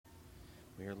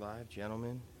We're live,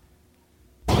 gentlemen.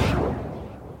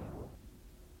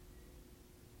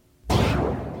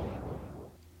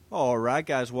 All right,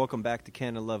 guys, welcome back to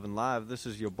Canna 11 Live. This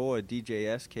is your boy,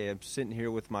 DJ SK. I'm sitting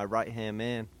here with my right-hand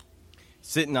man.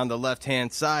 Sitting on the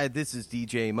left-hand side, this is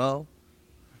DJ Mo.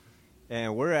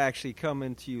 And we're actually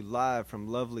coming to you live from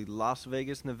lovely Las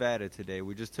Vegas, Nevada today.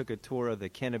 We just took a tour of the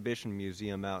Cannabition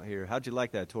Museum out here. How'd you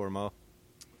like that tour, Mo?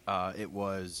 It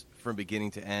was, from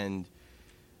beginning to end,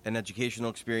 an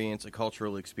educational experience, a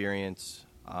cultural experience,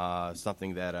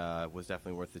 something that was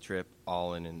definitely worth the trip,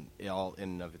 all in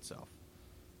and of itself.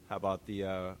 How about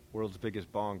the world's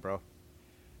biggest bong, bro?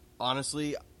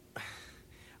 Honestly,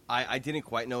 I didn't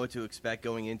quite know what to expect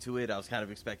going into it. I was kind of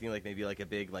expecting maybe a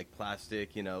big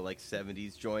plastic,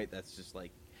 70s joint. That's just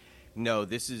no,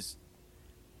 this is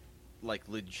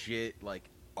legit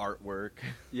artwork.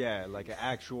 Yeah, like an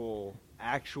actual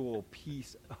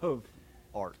piece of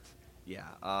art.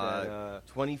 Yeah,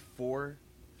 24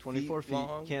 feet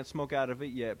long. Can't smoke out of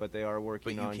it yet, but they are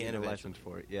working on getting a eventually. license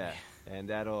for it. Yeah, and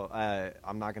that'll.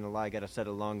 I'm not gonna lie, got a set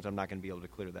of lungs. I'm not gonna be able to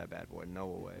clear that bad boy. No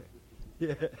way.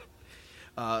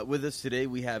 Yeah. With us today,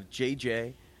 we have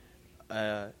JJ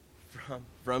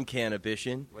from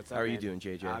Cannabition. What's up, How are man? you doing,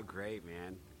 JJ? Oh, great,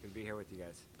 man. Good to be here with you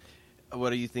guys.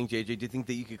 What do you think, JJ? Do you think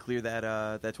that you could clear that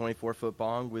 24-foot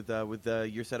bong with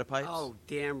your set of pipes? Oh,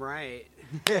 damn right.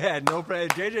 Yeah, no problem.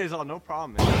 JJ's all no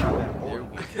problem. Man. There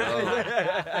we go.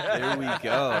 There we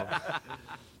go.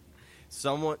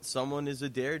 Someone is a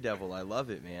daredevil. I love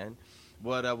it, man.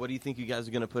 What do you think you guys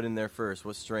are going to put in there first?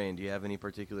 What strain? Do you have any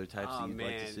particular types that you'd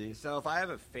like to see? So if I have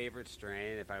a favorite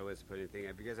strain, if I was to put anything,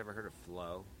 have you guys ever heard of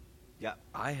Flow? Yeah.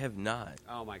 I have not.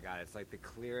 Oh, my God. It's like the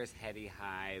clearest heady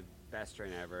high, best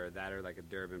strain ever. That or like a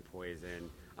Durban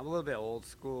Poison. I'm a little bit old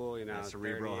school,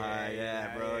 Cerebral 38, high,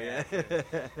 yeah, bro, yeah.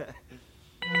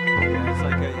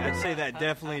 Yeah, It's I'd say that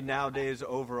definitely nowadays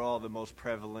overall the most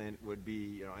prevalent would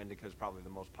be, indica's probably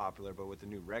the most popular, but with the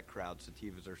new rec crowd,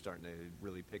 sativas are starting to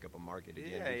really pick up a market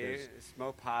again. Yeah, you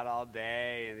smoke pot all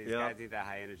day, and these guys need that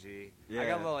high energy. Yeah. I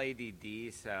got a little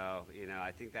ADD, so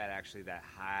I think that actually that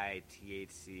high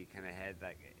THC kind of head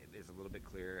that is a little bit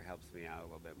clearer helps me out a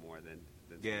little bit more than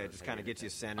Yeah, it just kind of gets you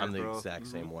centered, I'm the bro. exact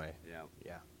same way. Yeah.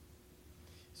 Yeah.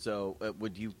 So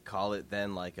would you call it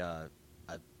then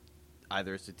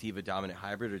either a sativa dominant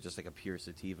hybrid or just a pure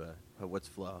sativa? What's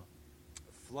Flow?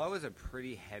 Flow is a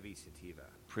pretty heavy sativa.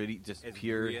 It's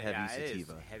pure heavy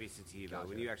sativa. It is heavy sativa. Gotcha.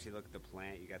 When you actually look at the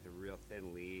plant, you got the real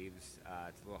thin leaves.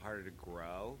 It's a little harder to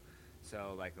grow.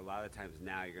 So, a lot of times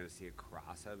now, you're going to see a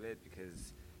cross of it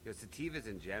because sativas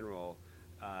in general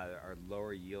are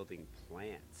lower yielding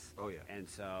plants. Oh, yeah. And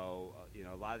so,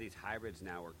 a lot of these hybrids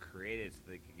now were created so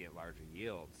they could get larger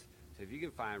yields. So if you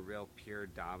can find real pure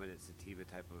dominant sativa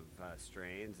type of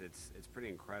strains, it's pretty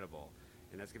incredible.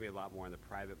 And that's going to be a lot more in the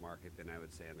private market than I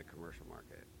would say in the commercial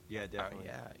market. Yeah, definitely.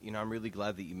 Yeah. I'm really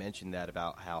glad that you mentioned that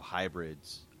about how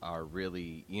hybrids are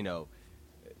really,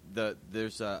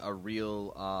 there's a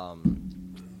real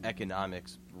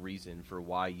economics reason for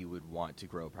why you would want to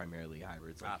grow primarily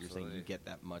hybrids. Like Absolutely. You're saying, you get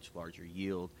that much larger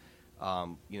yield. I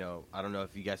don't know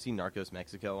if you guys seen Narcos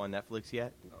Mexico on Netflix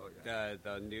yet. Oh, yeah.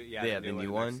 The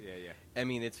new one. Yeah. I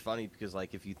mean, it's funny because,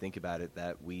 if you think about it,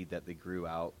 that weed that they grew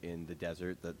out in the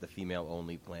desert, the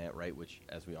female-only plant, right, which,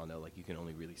 as we all know, you can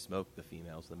only really smoke the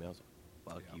females. The males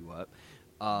fuck you up.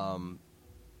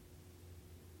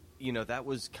 That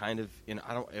was kind of,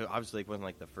 obviously it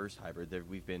wasn't the first hybrid.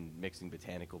 We've been mixing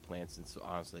botanical plants since,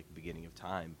 honestly, the beginning of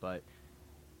time. But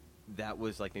that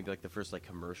was, maybe the first,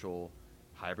 commercial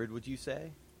hybrid, would you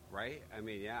say? Right? I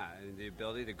mean, yeah. And the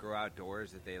ability to grow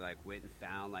outdoors, that they went and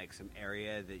found some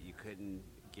area that you couldn't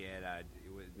get,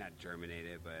 it was not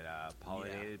germinated, but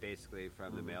pollinated basically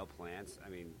from the male plants. I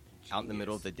mean, genius. Out in the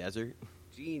middle of the desert.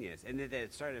 Genius. And then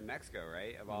it started in Mexico,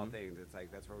 right? Of all things. It's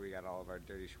that's where we got all of our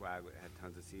dirty swag. It had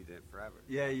tons of seeds in it forever.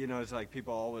 Yeah, it's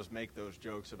people always make those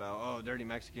jokes about, dirty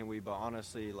Mexican weed, but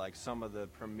honestly, some of the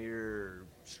premier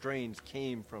strains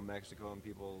came from Mexico, and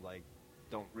people,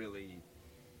 don't really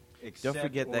accept. Don't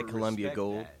forget or that Columbia respect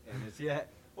Gold. that.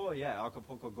 And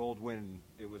Acapulco Gold when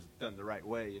it was done the right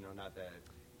way, not that.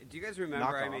 Do you guys remember,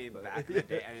 Knockoff, back in the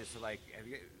day, and it's have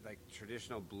you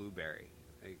traditional blueberry?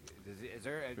 Is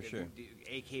there For sure.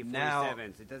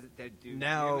 AK-47s? It doesn't.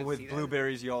 Now with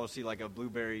blueberries, you always see a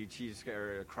blueberry cheese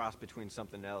or a cross between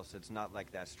something else. It's not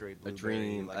that straight blueberry. A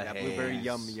dream, a that haze. blueberry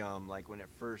yum when it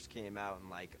first came out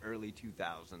in early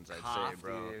 2000s. I'd say,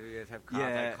 bro. You guys have cough.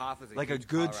 Yeah, Cough is a a huge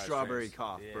good Colorado strawberry strain.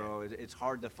 cough, Yeah. bro. It's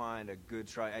hard to find a good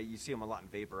strawberry. You see them a lot in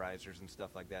vaporizers and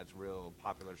stuff like that. It's a real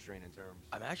popular strain in terms.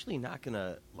 I'm actually not going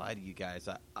to lie to you guys.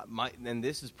 And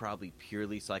this is probably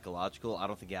purely psychological. I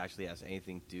don't think it actually has anything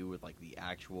anything to do with like the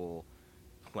actual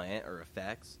plant or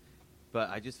effects. But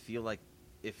I just feel like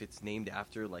if it's named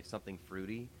after like something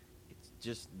fruity,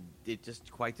 it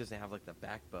just quite doesn't have like the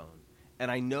backbone. And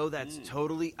I know that's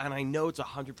totally, and I know it's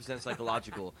 100%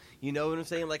 psychological. You know what I'm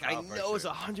saying? Like, I know it's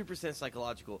 100%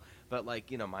 psychological, but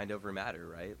like, mind over matter,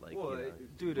 right? Like, well,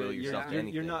 dude,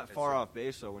 you're not far off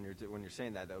base though when you're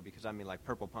saying that though, because I mean, like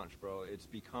Purple Punch, bro, it's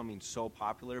becoming so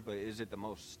popular. But is it the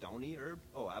most stony herb?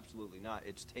 Oh, absolutely not.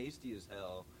 It's tasty as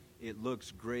hell. It looks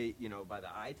great, by the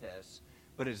eye test.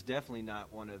 But it's definitely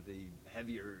not one of the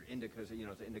heavier indicas. It's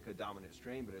an indica dominant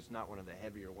strain, but it's not one of the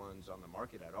heavier ones on the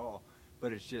market at all.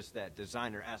 But it's just that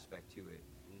designer aspect to it,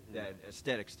 that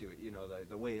aesthetics to it,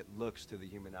 the way it looks to the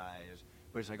human eye is.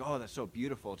 But it's like, oh, that's so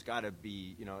beautiful. It's got to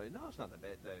be, no, it's not the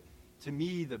best. To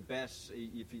me, the best,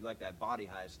 if you like that body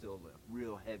high, is still a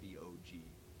real heavy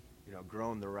OG.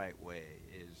 Grown the right way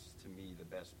is, to me, the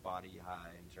best body high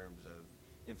in terms of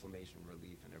inflammation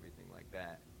relief and everything like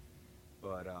that.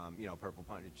 But, Purple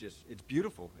Punch, it's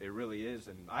beautiful. It really is.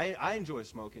 And I enjoy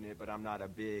smoking it, but I'm not a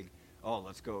big,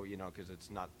 let's go, because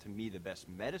it's not, to me, the best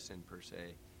medicine per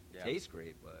se. It tastes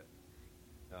great, but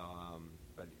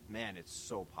man, it's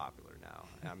so popular now.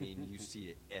 I mean, you see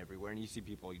it everywhere, and you see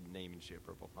people naming shit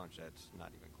Purple Punch. That's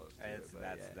not even close to it. That's the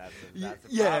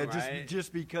problem, right?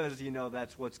 just because,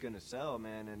 that's what's going to sell,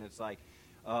 man. And it's like,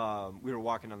 we were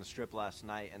walking on the strip last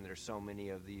night, and there's so many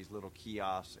of these little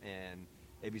kiosks and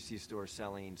ABC stores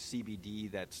selling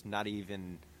CBD that's not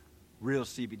even real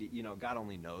CBD. God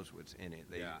only knows what's in it.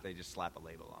 They just slap a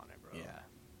label on it, bro. Yeah.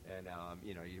 And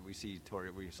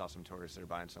we saw some tourists that are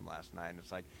buying some last night, and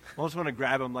it's like, I almost want to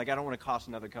grab them. Like, I don't want to cost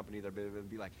another company their bit, but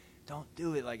be like, don't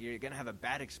do it. Like, you're gonna have a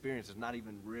bad experience. It's not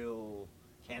even real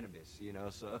cannabis,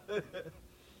 So.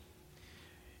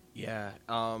 Yeah.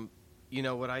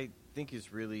 What I think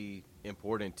is really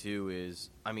important too is,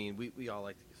 I mean, we all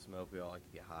like to smoke, we all like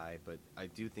to get high, but I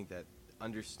do think that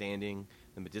understanding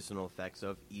the medicinal effects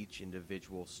of each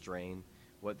individual strain,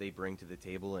 what they bring to the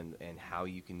table, and how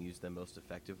you can use them most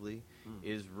effectively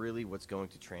is really what's going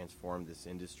to transform this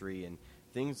industry. And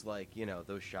things like,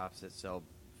 those shops that sell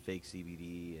fake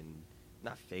CBD, and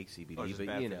not fake CBD,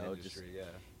 but industry,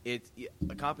 it's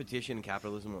a competition and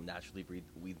capitalism will naturally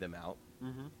weed them out.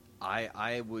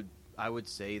 I would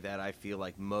say that I feel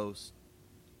like most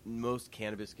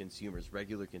cannabis consumers,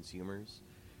 regular consumers,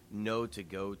 know to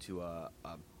go to a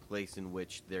place in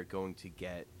which they're going to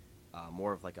get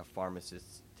more of like a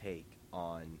pharmacist's take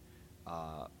on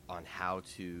how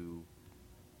to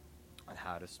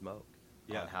smoke,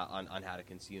 on how to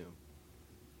consume.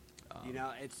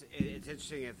 It's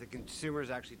interesting if the consumers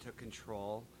actually took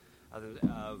control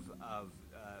of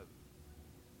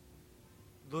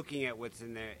looking at what's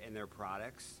in their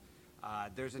products.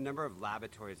 There's a number of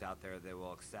laboratories out there that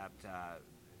will accept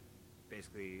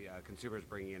consumers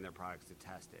bringing in their products to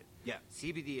test it. Yeah.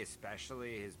 CBD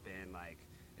especially has been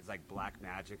it's like black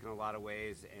magic in a lot of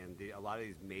ways, and a lot of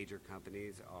these major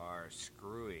companies are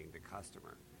screwing the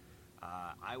customer.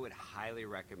 I would highly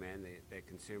recommend that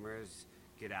consumers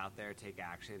get out there, take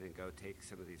action, and go take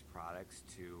some of these products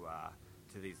to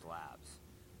these labs.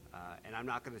 And I'm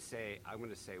not going to say, I'm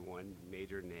going to say one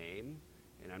major name,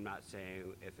 and I'm not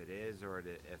saying if it is or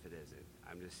if it isn't.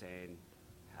 I'm just saying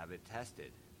have it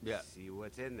tested. Yeah. See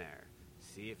what's in there.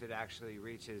 See if it actually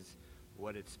reaches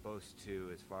what it's supposed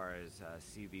to as far as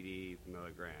CBD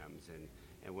milligrams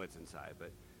and what's inside.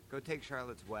 But go take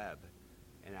Charlotte's Web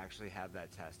and actually have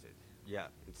that tested. Yeah.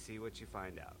 And see what you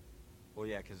find out. Well,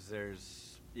 yeah, because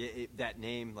that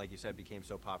name, like you said, became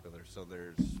so popular. So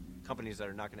there's companies that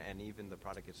are not going to, and even the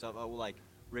product itself. Oh, well, like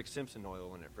Rick Simpson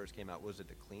oil when it first came out, was it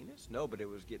the cleanest? No, but it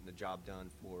was getting the job done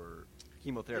for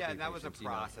chemotherapy. Yeah, and that was a patients,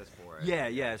 process for it.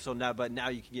 Yeah. So now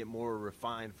you can get more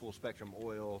refined, full spectrum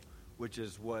oil, which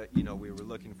is what we were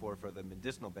looking for the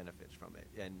medicinal benefits from it.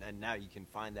 And now you can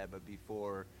find that, but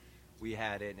before we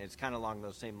had it, and it's kind of along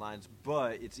those same lines,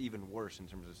 but it's even worse in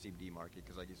terms of CBD market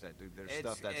because, like you said, dude, there's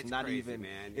stuff that's not crazy, even.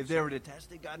 Man. If they were to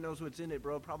test it, God knows what's in it,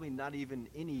 bro. Probably not even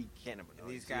any cannabinoids. And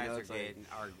these guys are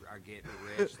getting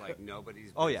rich like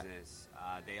nobody's business. Oh, yeah.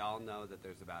 They all know that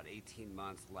there's about 18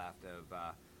 months left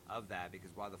of that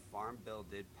because while the Farm Bill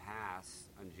did pass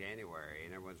on January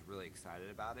and everyone's really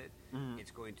excited about it, it's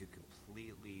going to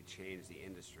completely change the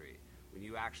industry. When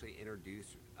you actually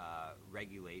introduce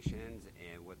regulations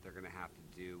and what they're going to have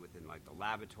to do within like the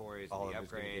laboratories and the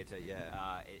upgrades,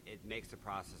 it makes the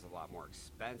process a lot more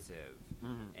expensive.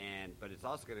 But it's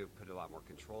also going to put a lot more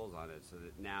controls on it, so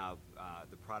that now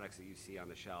the products that you see on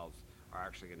the shelves are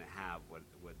actually going to have what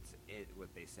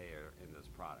they say are in those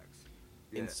products.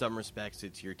 in some respects,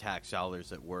 it's your tax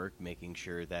dollars at work, making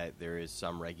sure that there is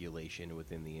some regulation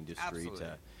within the industry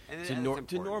to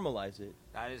normalize it.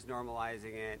 That is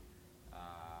normalizing it,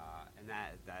 and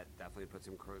that definitely puts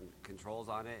some controls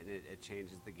on it, and it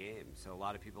changes the game. So a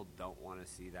lot of people don't want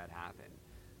to see that happen,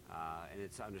 and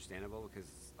it's understandable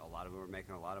because a lot of them are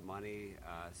making a lot of money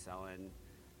selling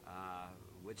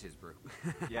witch's brew.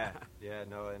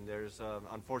 And there's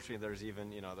unfortunately there's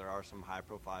even there are some high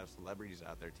profile celebrities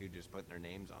out there too just putting their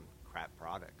names on crap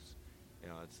products.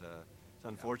 It's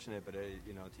unfortunate, but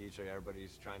to each other,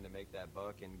 everybody's trying to make that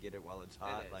buck and get it while it's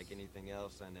hot, like anything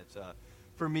else. And it's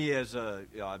for me as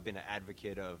I've been an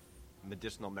advocate of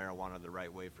medicinal marijuana the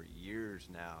right way for years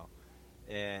now,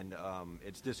 and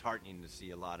it's disheartening to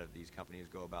see a lot of these companies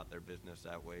go about their business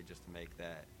that way just to make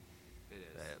that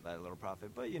little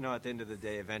profit. But at the end of the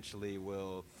day, eventually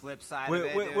we'll flip side we'll,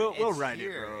 of it. We'll write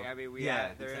it, bro. I mean,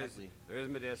 there's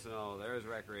medicinal, there's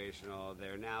recreational.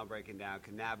 They're now breaking down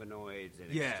cannabinoids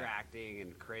and extracting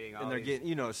and creating all. And they're getting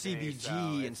CBG so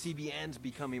and CBN's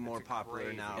becoming more popular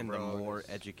crazy. now, and bro. the more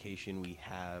education we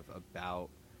have about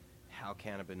how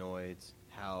cannabinoids,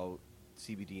 how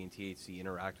CBD and THC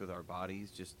interact with our bodies,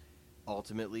 just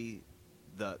ultimately.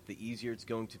 The easier it's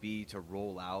going to be to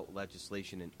roll out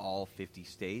legislation in all 50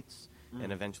 states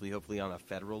and eventually, hopefully, on a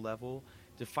federal level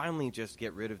to finally just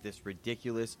get rid of this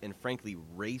ridiculous and, frankly,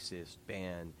 racist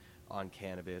ban on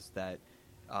cannabis that,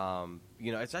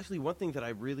 it's actually one thing that I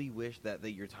really wish that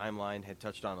your timeline had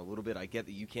touched on a little bit. I get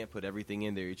that you can't put everything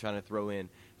in there. You're trying to throw in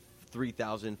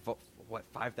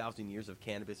 5,000 years of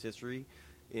cannabis history.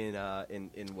 In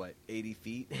 80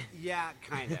 feet? Yeah,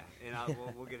 kind of. And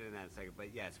we'll get into that in a second.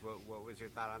 But yes, what was your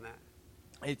thought on that?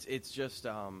 It's just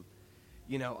I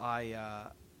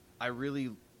really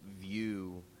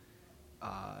view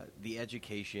the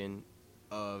education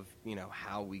of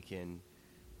how we can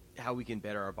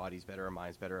better our bodies, better our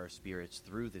minds, better our spirits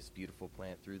through this beautiful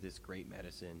plant, through this great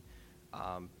medicine.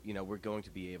 We're going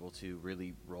to be able to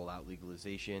really roll out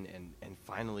legalization, and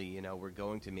finally, we're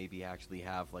going to maybe actually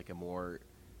have like a more.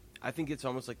 I think it's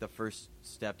almost like the first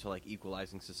step to like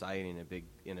equalizing society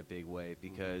in a big way,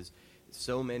 because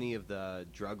so many of the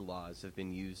drug laws have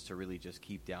been used to really just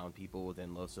keep down people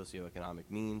within low socioeconomic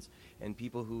means and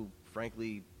people who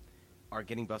frankly are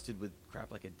getting busted with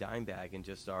crap like a dime bag and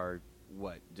just are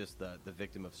just the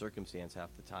victim of circumstance half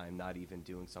the time, not even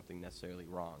doing something necessarily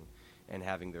wrong and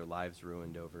having their lives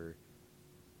ruined over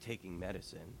taking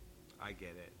medicine. I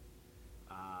get it.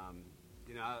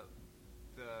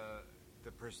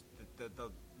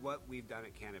 What we've done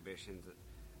at Cannabition's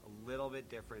a little bit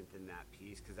different than that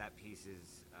piece, because that piece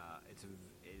is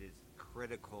it is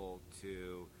critical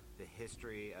to the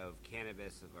history of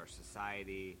cannabis, of our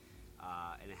society,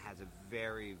 and it has a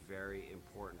very, very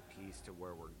important piece to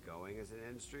where we're going as an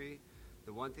industry.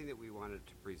 The one thing that we wanted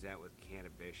to present with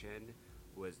Cannabition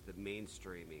was the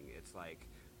mainstreaming.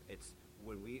 It's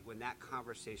when that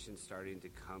conversation's starting to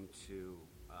come to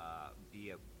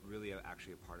be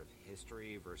actually a part of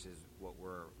history versus what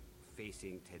we're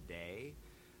facing today.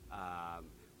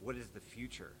 What is the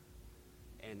future?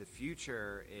 And the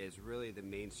future is really the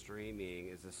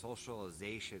mainstreaming, is the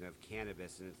socialization of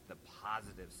cannabis, and it's the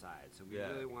positive side. So we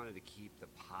really wanted to keep the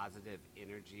positive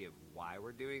energy of why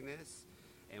we're doing this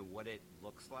and what it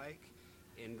looks like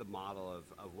in the model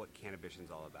of what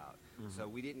Cannabition's all about. Mm-hmm. So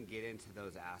we didn't get into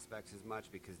those aspects as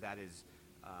much because that is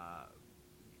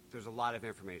there's a lot of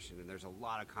information and there's a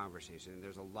lot of conversation and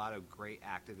there's a lot of great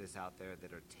activists out there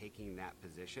that are taking that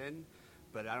position,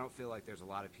 but I don't feel like there's a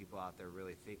lot of people out there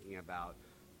really thinking about,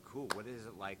 cool, what is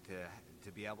it like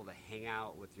to be able to hang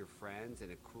out with your friends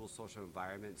in a cool social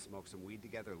environment, smoke some weed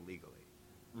together legally?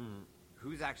 Mm-hmm.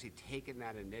 Who's actually taken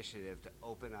that initiative to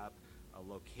open up a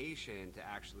location to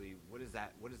actually, what does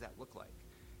that look like?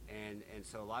 And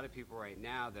so a lot of people right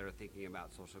now that are thinking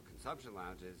about social consumption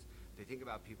lounges, they think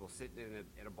about people sitting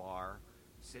in a bar,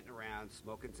 sitting around,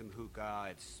 smoking some hookah.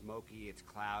 It's smoky, it's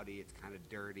cloudy, it's kind of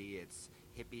dirty, it's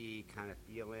hippie kind of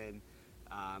feeling,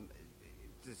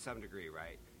 to some degree,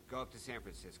 right? Go up to San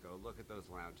Francisco, look at those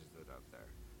lounges that are up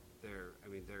there.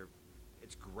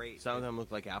 It's great. Some of them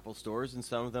look like Apple stores, and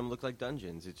some of them look like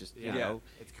dungeons. It's just, it's kind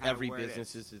every of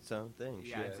business is its own thing.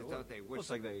 Yeah, it's its own thing. Looks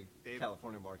like the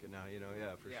California market now,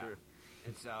 for sure.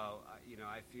 And so,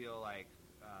 I feel like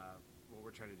what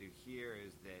we're trying to do here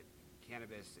is that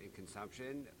cannabis and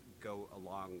consumption go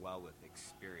along well with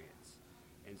experience.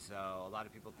 And so a lot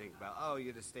of people think about,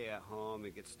 you just stay at home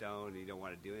and get stoned and you don't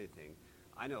want to do anything.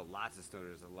 I know lots of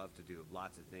stoners that love to do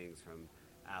lots of things, from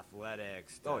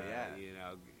athletics to,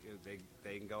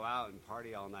 they can go out and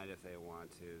party all night if they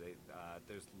want to.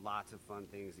 There's lots of fun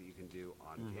things that you can do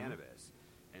on cannabis.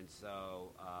 And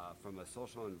so from a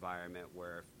social environment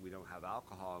where if we don't have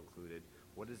alcohol included,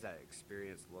 what does that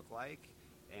experience look like?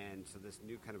 And so this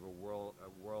new kind of a world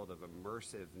of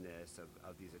immersiveness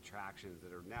of these attractions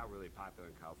that are now really popular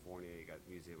in California. You got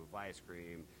Museum of Ice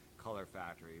Cream, Color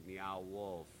Factory, Meow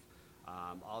Wolf,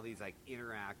 all these like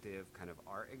interactive kind of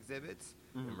art exhibits.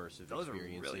 Immersive Those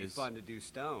experiences. are really fun to do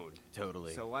stoned.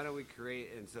 Totally. So why don't we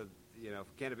create, and so,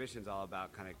 Cannabition's all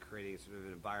about kind of creating sort of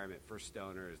an environment for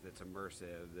stoners that's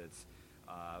immersive, that's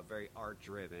very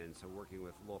art-driven, so working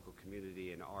with local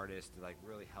community and artists to like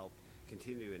really help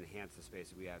continue to enhance the space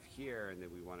that we have here, and then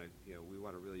we want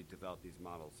to really develop these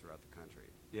models throughout the country.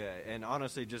 Yeah, and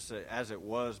honestly, just as it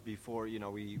was before,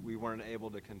 we weren't able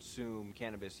to consume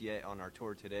cannabis yet on our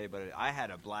tour today, but I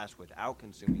had a blast without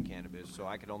consuming cannabis, so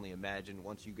I could only imagine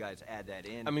once you guys add that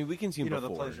in. I mean, we consume before. the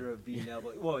pleasure of being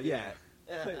able. Well, yeah.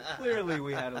 Clearly,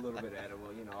 we had a little bit of edible,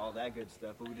 all that good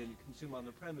stuff, but we didn't consume on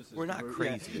the premises. We're not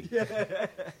crazy. Yeah.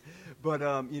 But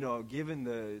given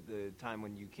the time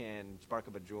when you can spark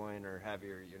up a joint or have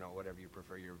your, whatever you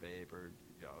prefer, your vape or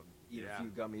eat a few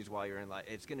gummies while you're in line,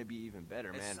 it's going to be even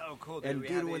better, man. It's so cool. And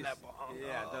dude, when that bong.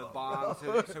 Yeah, the bong.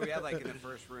 So we have like in the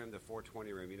first room, the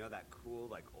 420 room. That cool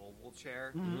like oval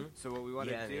chair. Mm-hmm. So what we want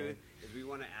to do is we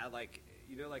want to add like.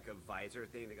 Like a visor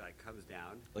thing that like comes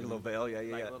down, like a little veil,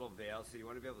 like a little veil. So you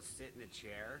want to be able to sit in a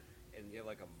chair, and you have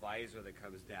like a visor that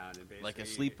comes down, and basically like a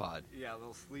sleep pod. Yeah, a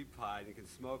little sleep pod. You can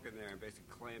smoke in there and basically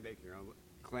clam bake your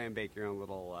own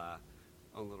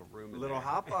little room. Little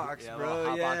hot box, yeah, bro.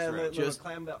 Hot box room. Just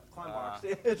clam box.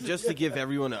 Just to give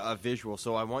everyone a visual,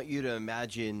 so I want you to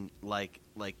imagine like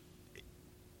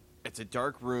it's a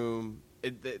dark room.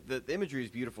 The imagery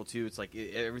is beautiful too. It's like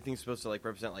everything's supposed to like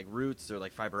represent like roots or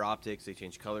like fiber optics. They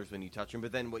change colors when you touch them.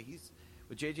 But then what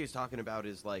JJ's talking about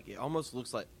is like it almost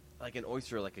looks like an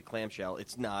oyster, like a clamshell.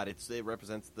 It's not. It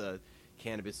represents the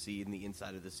cannabis seed and the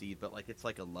inside of the seed, but like it's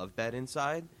like a love bed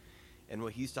inside. And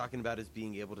what he's talking about is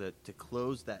being able to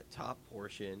close that top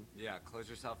portion. Yeah, close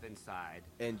yourself inside.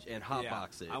 And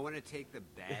hotbox it. I want to take the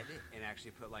bed and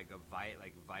actually put like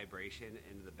a vibration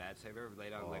into the bed. So have you ever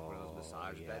laid on like one of those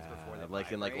massage beds before they like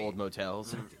vibrate? in like old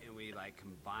motels. And we like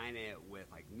combine it with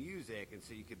like music, and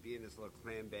so you could be in this little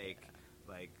clam bake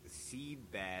like seed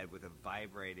bed with a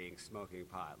vibrating smoking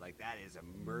pot. Like that is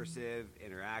immersive,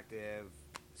 interactive,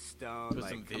 stone. Put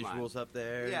like, some visuals up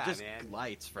there. Yeah, just man.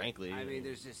 Lights, frankly. I mean,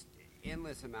 there's just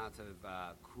endless amounts of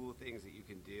cool things that you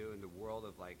can do in the world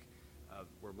of like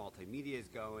where multimedia is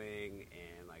going,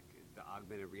 and like the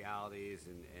augmented realities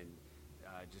and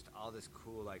just all this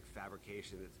cool like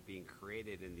fabrication that's being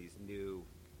created in these new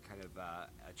kind of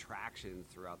attractions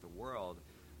throughout the world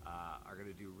are going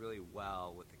to do really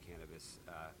well with the cannabis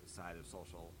side of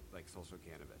social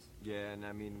cannabis. Yeah, and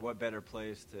I mean, what better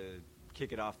place to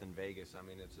kick it off than Vegas? I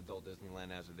mean, it's adult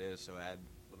Disneyland as it is, so add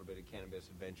a little bit of cannabis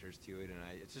adventures to it, and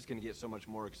it's just going to get so much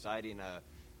more exciting.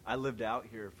 I lived out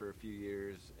here for a few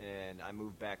years, and I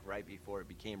moved back right before it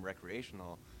became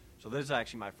recreational. So this is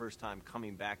actually my first time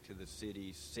coming back to the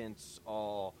city since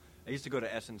I used to go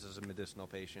to Essence as a medicinal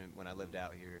patient when I lived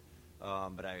out here,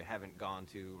 but I haven't gone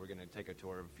to. We're going to take a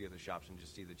tour of a few of the shops and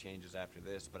just see the changes after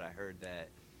this. But I heard that,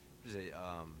 is it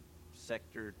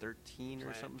Sector 13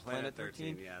 or something? Planet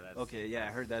 13? Yeah, that's okay, yeah, I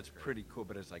heard that's great. pretty cool,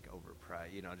 but it's like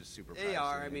overpriced, just super pricey. They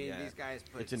are. I mean, yeah. these guys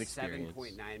put It's an experience.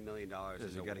 $7.9 million You gotta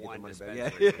into get one the money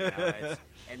back. dispensary. Yeah.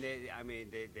 And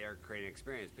they're creating an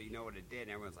experience. But you know what it did?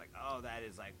 And everyone's like, oh, that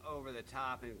is like over the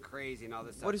top and crazy and all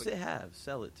this stuff. What does it have?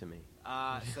 Sell it to me.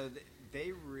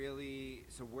 They really,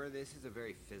 so where this is a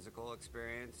very physical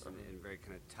experience and very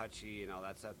kind of touchy and all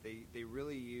that stuff, they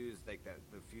really use like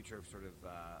the future of sort of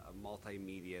a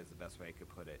multimedia is the best way I could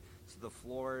put it. So the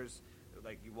floors,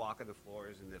 like you walk on the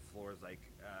floors and the floors like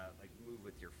move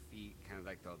with your feet, kind of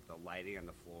like the lighting on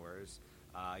the floors.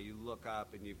 You look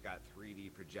up and you've got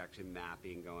 3D projection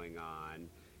mapping going on,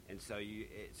 and so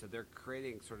they're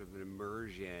creating sort of an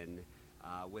immersion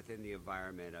within the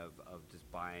environment of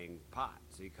just buying pot.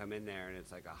 So you come in there and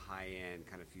it's like a high-end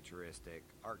kind of futuristic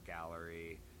art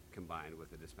gallery combined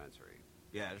with a dispensary.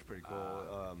 Yeah, it's pretty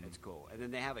cool. It's cool. And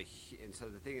then they have and so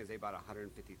the thing is they bought a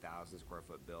 150,000 square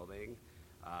foot building.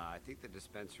 I think the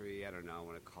dispensary, I don't know, I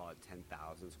want to call it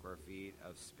 10,000 square feet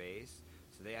of space.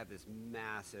 So they have this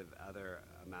massive other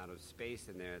amount of space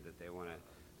in there that they want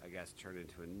to, I guess, turn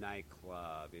into a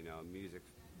nightclub, a music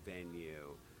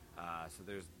venue. So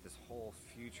there's this whole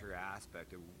future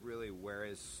aspect of really where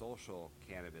is social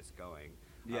cannabis going.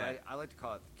 Yeah. I like to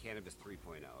call it Cannabis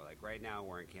 3.0. Like right now,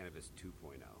 we're in Cannabis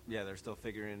 2.0. Yeah, they're still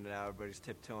figuring it out. Everybody's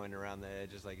tiptoeing around the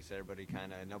edges, like you said.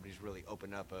 Nobody's really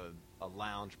opened up a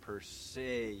lounge per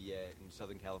se yet in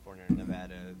Southern California or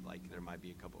Nevada. Like there might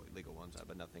be a couple illegal ones,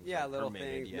 but nothing. Yeah, little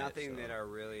permitted things, yet, nothing so. that are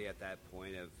really at that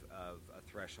point of a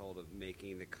threshold of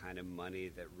making the kind of money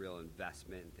that real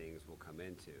investment and things will come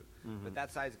into. Mm-hmm. But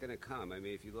that side's going to come. I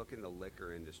mean, if you look in the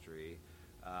liquor industry,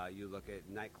 you look at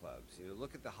nightclubs.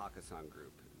 Look at the Hakkasan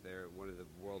Group. They're one of the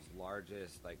world's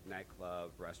largest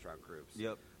nightclub restaurant groups.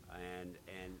 Yep. And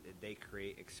they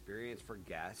create experience for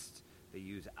guests. They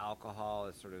use alcohol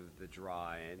as sort of the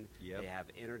draw-in. Yep. They have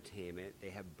entertainment. They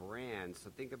have brands. So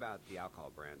think about the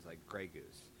alcohol brands like Grey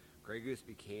Goose. Grey Goose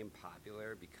became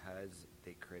popular because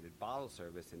they created bottle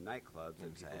service in nightclubs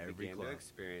and people began to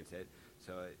experience it.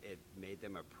 So it made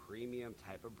them a premium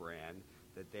type of brand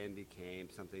that then became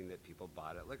something that people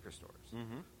bought at liquor stores.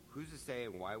 Mm-hmm. Who's to say,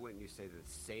 and why wouldn't you say that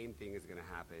the same thing is going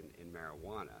to happen in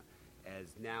marijuana?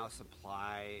 As now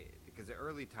supply, because the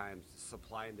early times,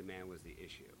 supply and demand was the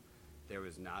issue. There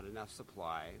was not enough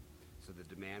supply, so the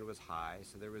demand was high,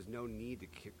 so there was no need to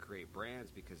create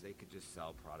brands because they could just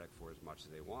sell product for as much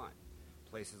as they want.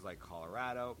 Places like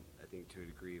Colorado, I think to a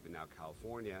degree even now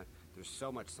California, there's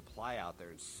so much supply out there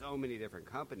and so many different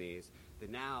companies that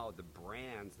now the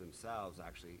brands themselves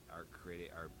actually are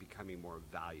becoming more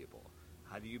valuable.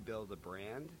 How do you build a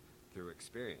brand? Through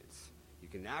experience. You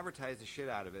can advertise the shit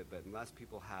out of it, but unless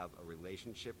people have a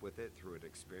relationship with it through an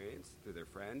experience, through their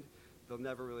friend, they'll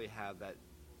never really have that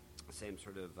same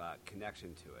sort of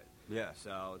connection to it. Yeah.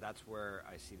 So that's where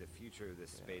I see the future of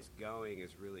this space going,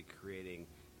 is really creating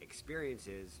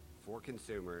experiences for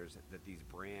consumers that these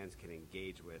brands can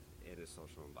engage with in a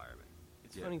social environment.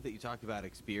 It's funny that you talk about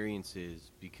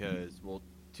experiences because, well,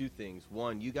 two things.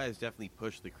 One, you guys definitely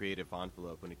push the creative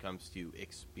envelope when it comes to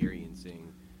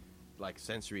experiencing, like,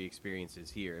 sensory experiences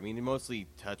here. I mean, they're mostly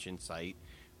touch and sight,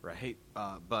 right?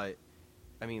 But,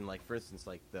 I mean, like, for instance,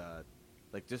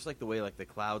 just the way, like, the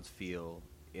clouds feel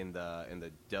in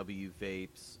the W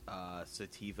Vapes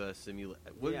sativa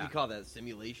what do you call that,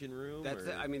 simulation room? That's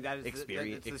that is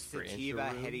it's the sativa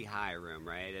room? heady high room,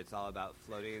 right? It's all about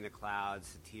floating in the clouds.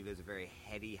 Sativa is a very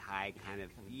heady high kind of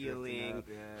feeling, up,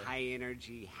 yeah. high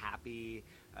energy, happy.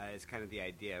 Is kind of the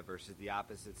idea versus the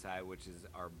opposite side, which is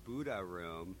our Buddha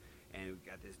room. And we've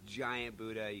got this giant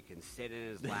Buddha. You can sit in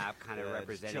his lap, kind of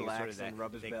representing sort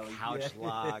of the couch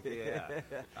log. Yeah.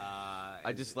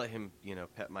 I just let him,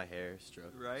 pet my hair,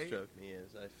 stroke me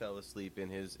as I fell asleep in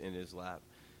his lap.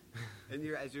 And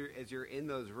as you're in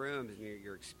those rooms and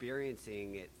you're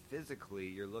experiencing it physically,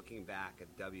 you're looking back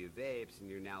at W Vapes and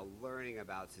you're now learning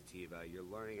about sativa. You're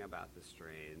learning about the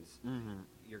strains. Mm-hmm.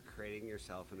 You're creating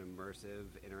yourself an immersive,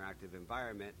 interactive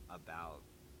environment about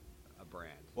a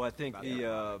brand. Well, I think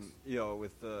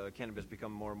with cannabis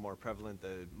becoming more and more prevalent,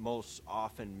 the most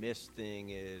often missed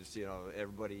thing is,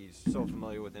 everybody's so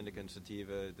familiar with indica and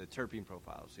sativa, the terpene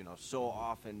profiles, so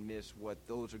often miss what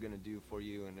those are going to do for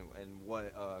you and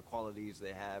what qualities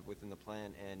they have within the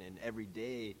plant, and in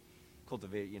everyday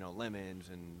cultivate, lemons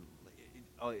and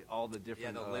all the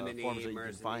different forms that you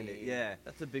can find it. Yeah,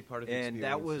 that's a big part of the experience. And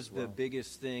that was the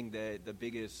biggest thing, the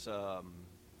biggest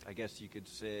I guess you could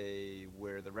say,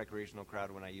 where the recreational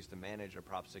crowd, when I used to manage a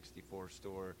Prop 64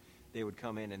 store, they would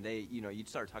come in and you'd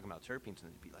start talking about terpenes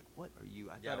and they'd be like, "What are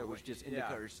you? I thought it was just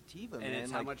indica or sativa, man." And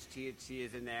it's how much THC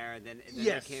is in there, and then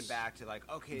they came back to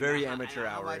okay, very amateur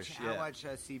hours. How much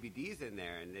CBD is in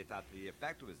there, and they thought the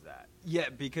effect was that. Yeah,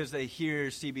 because they hear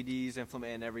CBDs,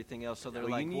 implement, and everything else, so they're they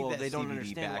don't CBD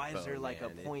understand why is there a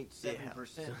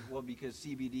 0.7%. Well, because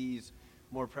CBD's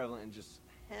more prevalent in just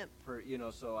hemp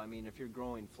so I mean, if you're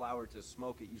growing flower to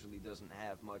smoke, it usually doesn't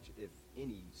have much, if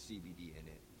any, CBD in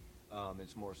it.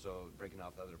 It's more so breaking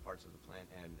off other parts of the plant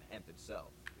and hemp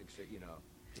itself.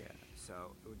 Yeah.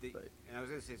 So, and I was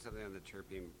going to say something on the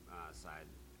terpene side.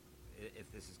 If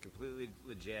this is completely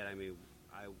legit, I mean,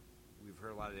 we've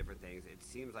heard a lot of different things. It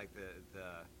seems like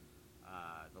the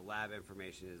lab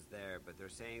information is there, but they're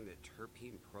saying that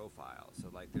terpene profile. So,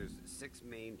 there's 6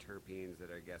 main terpenes that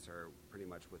I guess are pretty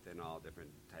much within all different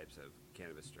types of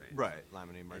cannabis strains. Right,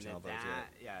 limonene, marshmallow.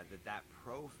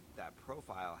 That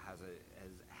profile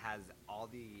has all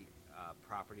the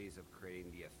properties of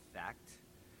creating the effect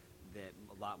that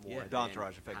a lot more. The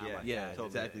entourage effect. Totally.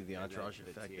 Exactly. The entourage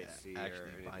effect actually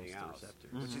binds the receptor,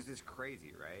 which is just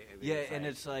crazy, right? I mean,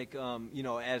 it's like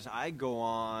as I go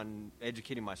on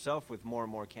educating myself with more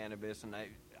and more cannabis, and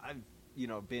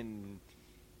I've been,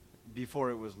 before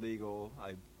it was legal,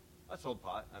 I sold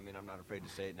pot. I mean, I'm not afraid to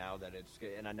say it now that it's,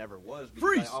 and I never was,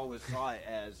 because I always saw it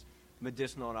as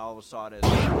medicinal, and I always saw it as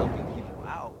helping people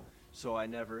out. So I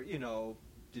never,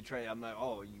 I'm like,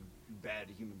 oh, you bad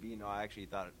human being. No, I actually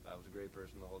thought I was a great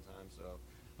person the whole time. So,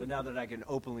 but now that I can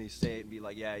openly say it and be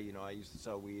like, yeah, I used to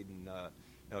sell weed,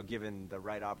 and given the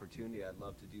right opportunity, I'd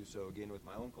love to do so again with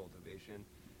my own cultivation.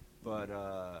 But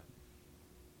a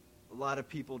lot of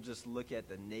people just look at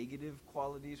the negative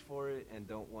qualities for it and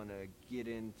don't want to get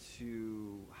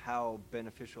into how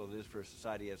beneficial it is for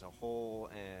society as a whole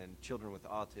and children with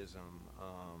autism,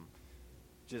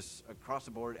 just across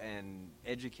the board, and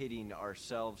educating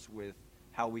ourselves with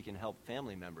how we can help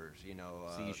family members,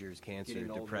 seizures, cancer,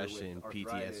 getting older depression, with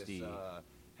arthritis. PTSD.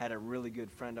 Had a really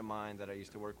good friend of mine that I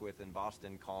used to work with in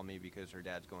Boston call me because her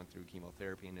dad's going through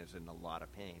chemotherapy and is in a lot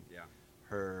of pain. Yeah.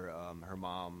 Her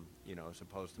mom, is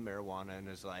opposed to marijuana and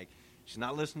is like, she's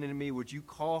not listening to me. Would you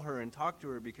call her and talk to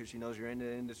her because she knows you're in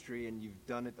the industry and you've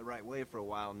done it the right way for a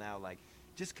while now? Like,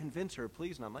 just convince her,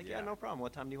 please. And I'm like, yeah, no problem.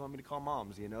 What time do you want me to call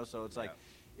moms? So it's like,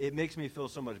 it makes me feel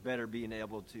so much better being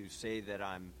able to say that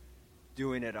I'm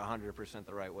doing it 100%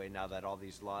 the right way now that all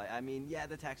these laws. I mean, yeah,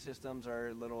 the tax systems are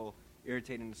a little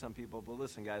irritating to some people, but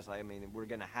listen, guys, we're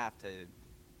going to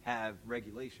have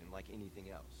regulation like anything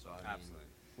else. So Absolutely.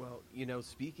 Well,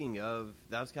 speaking of,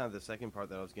 that was kind of the second part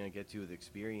that I was going to get to with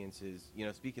experiences.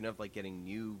 Speaking of like getting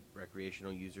new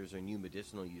recreational users or new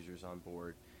medicinal users on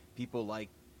board, people like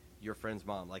your friend's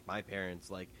mom, like my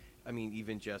parents,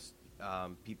 even just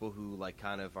people who like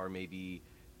kind of are maybe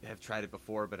have tried it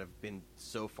before but have been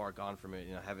so far gone from it,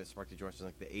 haven't sparked a joint since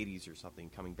like the 80s or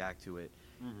something, coming back to it.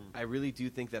 Mm-hmm. I really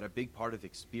do think that a big part of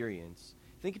experience,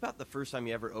 think about the first time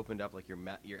you ever opened up like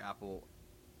your Apple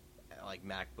like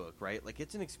MacBook, right? Like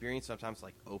it's an experience sometimes,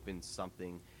 like open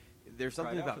something. There's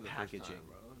something about packaging.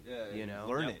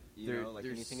 Learn it, like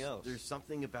anything else. There's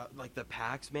something about like the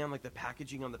packs, man, like the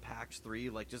packaging on the Pax 3,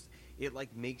 like just it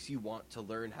like makes you want to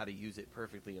learn how to use it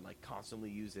perfectly and like constantly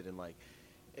use it. And like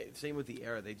same with the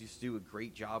Era, they just do a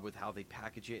great job with how they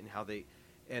package it and how they.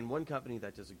 And one company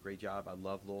that does a great job, I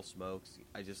love Lowell Smokes.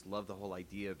 I just love the whole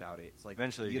idea about it. It's like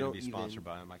eventually you're going to be sponsored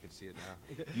by them. I can see it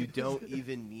now. You don't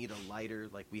even need a lighter.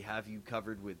 Like we have you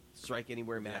covered with Strike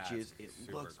Anywhere matches. It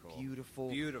looks cool. Beautiful.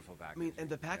 Beautiful packaging. I mean, and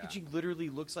the packaging literally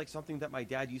looks like something that my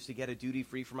dad used to get a duty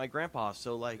free for my grandpa.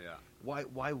 So like,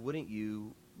 why wouldn't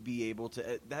you be able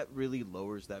to? That really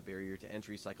lowers that barrier to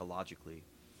entry psychologically.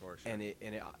 For sure. And it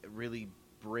really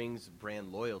brings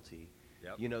brand loyalty.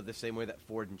 Yep. The same way that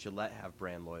Ford and Gillette have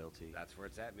brand loyalty. That's where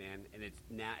it's at, man. And it's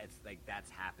like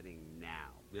that's happening now.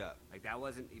 Yeah. Like that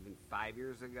wasn't even 5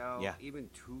 years ago. Yeah.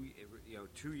 Even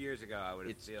 2 years ago, I would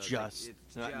have felt just, like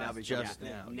it's not now, just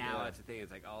now. Now it's a thing.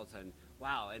 It's like all of a sudden,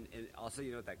 wow. And also,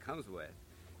 what that comes with.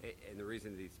 And the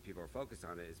reason these people are focused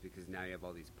on it is because now you have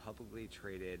all these publicly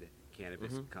traded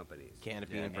cannabis companies.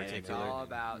 Canopy in particular. And it's all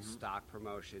about stock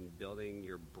promotion, building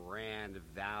your brand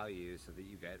value so that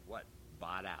you get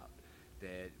bought out.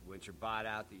 That once you're bought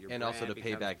out, that your and brand also to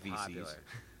pay back popular. VCs.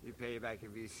 You pay back your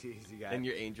VCs. You got and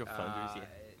your angel funders.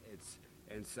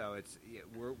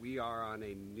 We are on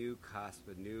a new cusp,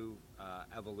 a new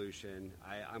evolution.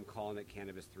 I'm calling it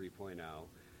Cannabis 3.0.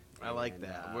 I like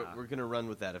that. We're going to run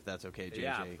with that if that's okay, JJ.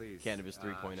 Yeah, please. Cannabis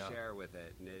 3.0. Share with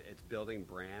it. And it's building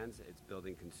brands. It's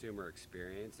building consumer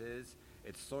experiences.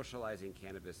 It's socializing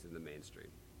cannabis in the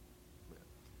mainstream.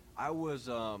 I was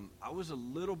a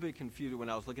little bit confused when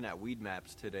I was looking at weed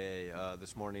maps today,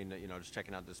 this morning, just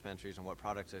checking out dispensaries and what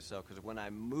products they sell. Because when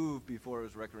I moved before it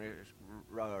was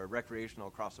recreational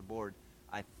across the board,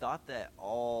 I thought that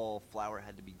all flower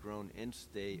had to be grown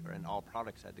in-state and all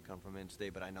products had to come from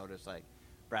in-state. But I noticed like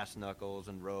brass knuckles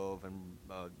and Rove and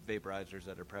vaporizers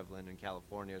that are prevalent in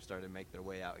California started to make their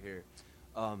way out here.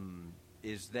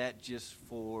 Is that just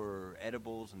for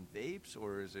edibles and vapes,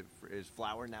 or is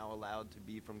flower now allowed to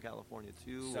be from California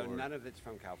too? So none of it's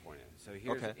from California. So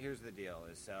here's the deal: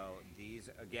 these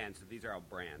are all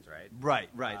brands, right? Right.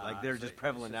 Like they're just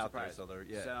prevalent out there. So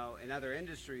So in other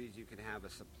industries, you can have a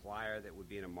supplier that would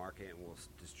be in a market and will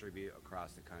distribute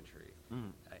across the country.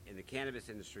 In the cannabis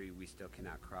industry, we still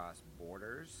cannot cross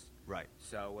borders. Right.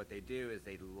 So what they do is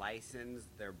they license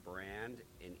their brand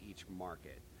in each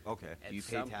market. Okay. Do you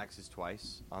pay taxes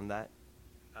twice on that?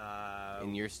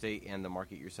 In your state and the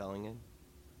market you're selling in?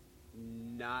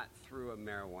 Not through a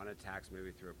marijuana tax,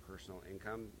 maybe through a personal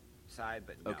income side,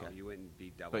 but no, you wouldn't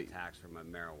be double taxed from a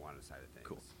marijuana side of things.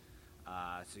 Cool.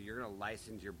 So you're going to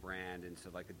license your brand, and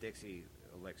so like the Dixie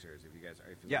Elixirs, if you guys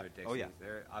are familiar with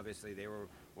Dixie, they were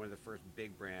one of the first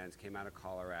big brands, came out of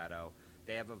Colorado.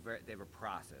 They have a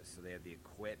process, so they have the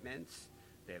equipment,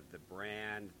 they have the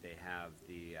brand, they have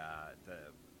the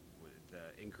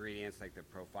ingredients, like the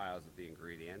profiles of the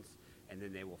ingredients, and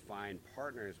then they will find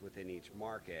partners within each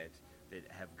market that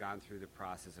have gone through the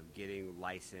process of getting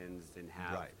licensed and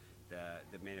have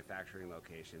the manufacturing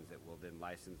locations that will then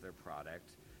license their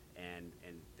product and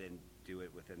then do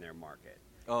it within their market.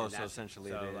 Oh, And so that's-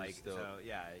 essentially so it is like still... so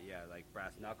yeah, like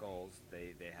Brass Knuckles,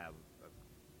 they have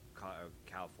a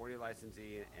California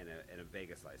licensee and a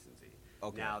Vegas licensee.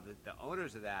 Okay. Now the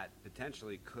owners of that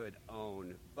potentially could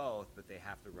own both, but they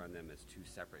have to run them as two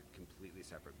completely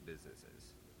separate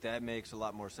businesses. That makes a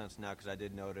lot more sense now, because I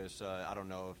did notice, I don't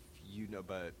know if you know,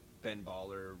 but Ben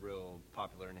Baller, real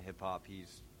popular in hip-hop,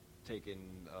 he's taken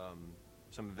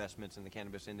some investments in the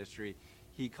cannabis industry.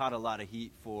 He caught a lot of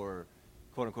heat for,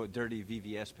 quote-unquote, dirty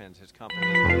VVS pens, his company,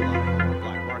 a lot of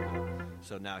black market.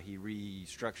 So now he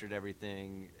restructured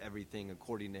everything. Everything,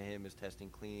 according to him, is testing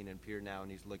clean and pure now,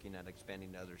 and he's looking at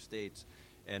expanding to other states.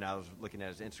 And I was looking at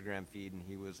his Instagram feed, and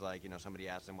he was like, somebody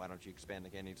asked him, why don't you expand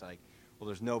again? He's like, well,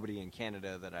 there's nobody in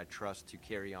Canada that I trust to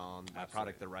carry on my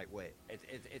product the right way.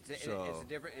 It's a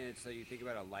different, and so you think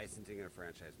about a licensing and a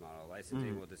franchise model.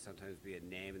 Licensing will just sometimes be a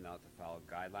name, and they'll have to follow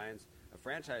guidelines. A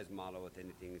franchise model with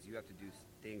anything is you have to do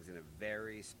things in a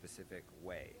very specific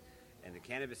way. And the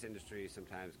cannabis industry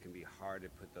sometimes can be hard to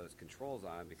put those controls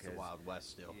on because it's the Wild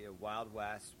West still. Wild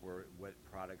West, where what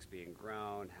product's being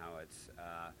grown, how it's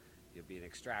being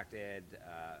extracted,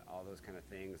 all those kind of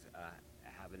things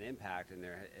have an impact. And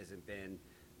there hasn't been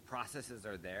processes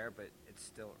are there, but it's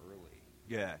still early.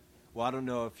 Yeah. Well, I don't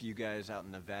know if you guys out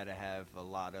in Nevada have a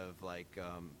lot of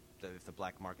if the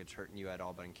black market's hurting you at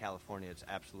all, but in California, it's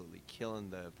absolutely killing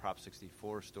the Prop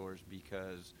 64 stores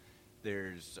because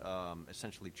there's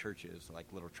essentially churches, like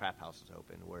little trap houses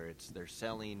open, where they're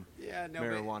selling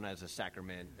marijuana as a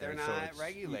sacrament. They're not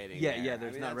regulating.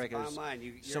 There's not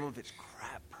regulating. Some of it's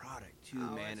crap product too,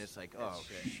 man. It's like,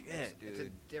 shit, dude. It's a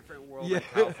different world in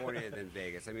California than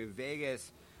Vegas. I mean,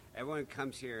 Vegas, everyone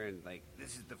comes here and like,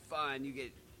 this is the fun. You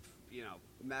get,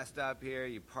 messed up here.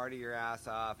 You party your ass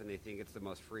off, and they think it's the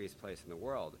most freest place in the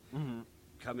world. Mm-hmm.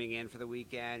 Coming in for the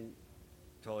weekend.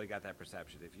 Totally got that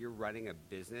perception. If you're running a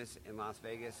business in Las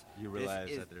Vegas, you realize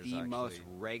this that there's is the most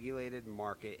regulated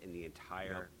market in the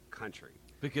entire country.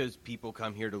 Because people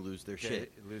come here to lose their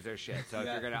shit. So if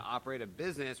you're going to operate a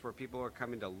business where people are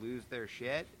coming to lose their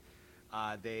shit,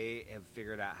 they have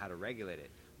figured out how to regulate it.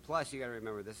 Plus, you got to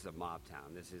remember, this is a mob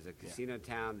town. This is a casino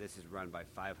town. This is run by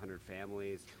 500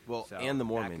 families. Well, so and the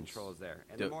Mormons. That control's there.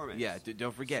 And the Mormons. Yeah,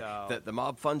 don't forget, So the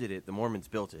mob funded it. The Mormons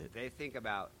built it. They think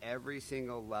about every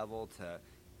single level to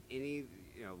any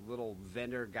little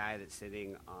vendor guy that's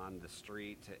sitting on the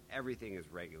street to everything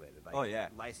is regulated.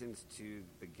 Like, licensed to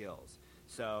the gills.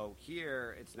 So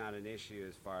here, it's not an issue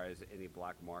as far as any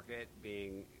black market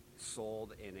being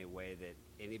sold in a way that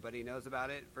anybody knows about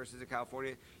it versus in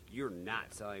California. You're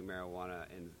not selling marijuana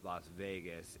in Las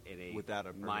Vegas in a without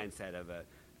a mindset of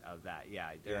that.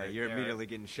 You're immediately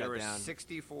getting shut down. There were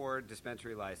 64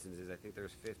 dispensary licenses. I think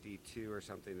there's 52 or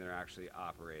something that are actually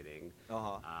operating.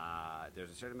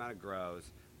 There's a certain amount of grows.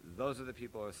 Those are the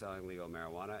people who are selling legal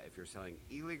marijuana. If you're selling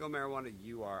illegal marijuana,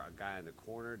 you are a guy in the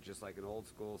corner, just like an old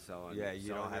school selling. Yeah,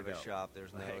 you don't have a shop.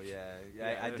 There's no.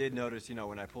 I did notice.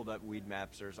 When I pulled up Weed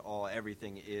Maps, there's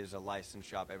everything is a licensed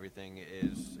shop. Everything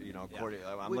is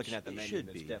I'm looking at the menu. And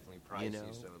it's definitely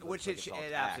pricey. So which it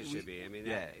absolutely should be. I mean,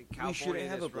 we shouldn't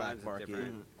have a black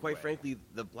market. Quite frankly,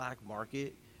 the black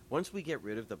market. Once we get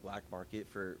rid of the black market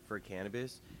for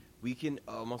cannabis, we can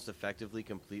almost effectively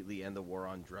completely end the war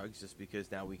on drugs, just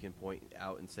because now we can point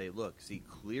out and say, look, see,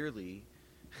 clearly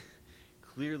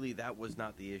that was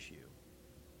not the issue.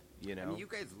 I mean, you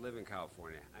guys live in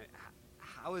California.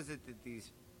 How is it that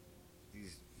these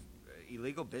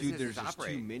illegal businesses there's just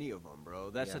operate? Too many of them,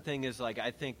 bro. That's the thing is, like, I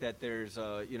think that there's,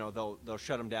 they'll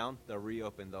shut them down, they'll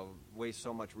reopen, they'll waste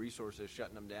so much resources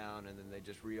shutting them down, and then they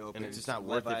just reopen. And it's just not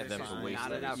worth it for them to waste.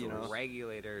 Not enough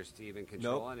regulators to even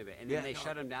control any of it. And then they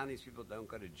shut them down. These people don't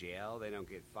go to jail. They don't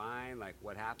get fined. Like,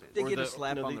 what happens? They get a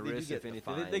slap on the wrist if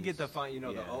anything. They get the fine,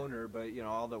 the owner, but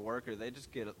all the workers, they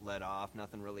just get let off.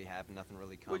 Nothing really happened. Nothing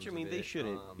really comes. Which, I mean, they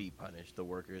shouldn't be punished. The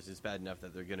workers, it's bad enough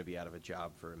that they're going to be out of a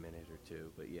job for a minute or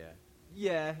two. But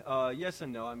yes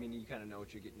and no. I mean, you kind of know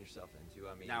what you're getting yourself into.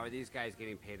 I mean, now are these guys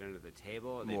getting paid under the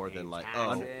table? Are they more paying than like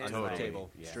taxes? Under the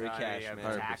table, straight cash,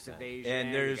 man. Tax evasion,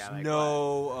 and there's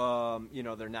no,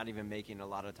 they're not even making a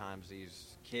lot of times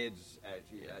these kids.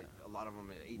 A lot of them,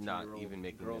 18-year-old not even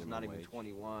making girls, not even wage.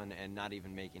 21, and not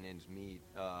even making ends meet.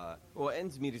 Well,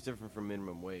 ends meet is different from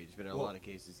minimum wage, but in a lot of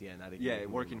cases, not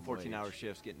even working minimum 14-hour wage.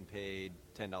 shifts, getting paid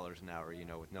 $10 an hour,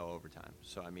 with no overtime.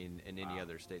 So I mean, in any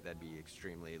other state, that'd be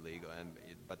extremely illegal.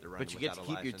 But they're running. But you get to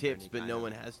keep your tips, but no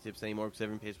one has tips anymore because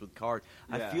everyone pays with card.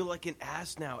 Yeah. I feel like an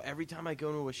ass now. Every time I go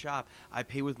into a shop, I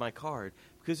pay with my card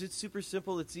because it's super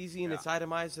simple, it's easy, and it's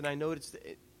itemized, and I know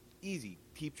easy.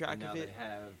 Keep track now of it. They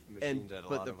have machines at a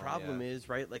But lot the of them, problem yeah. is,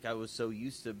 right, like I was so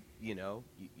used to,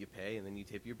 you pay and then you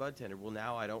tip your bud tender. Well,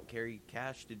 now I don't carry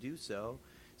cash to do so.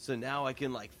 So now I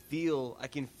can feel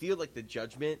like the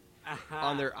judgment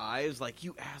on their eyes, like,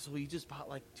 you asshole, you just bought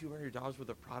like $200 worth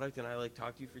of product and I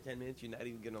talked to you for 10 minutes, you're not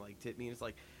even gonna tip me. And it's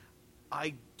like,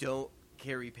 I don't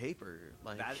carry paper.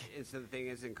 Like that is, so the thing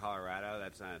is, in Colorado,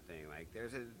 that's not a thing. Like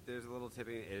there's a little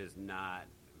tipping. It is not.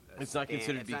 It's not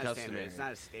considered to be customary. It's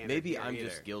not a standard. Maybe I'm either.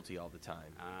 just guilty all the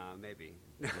time. Maybe.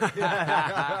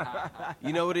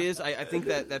 You know what it is? I think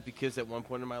that because at one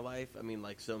point in my life, I mean,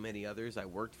 like so many others, I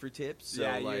worked for tips. So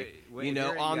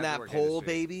on that pole,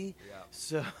 baby. Yeah.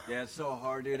 So yeah, it's so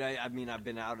hard, dude. I mean, I've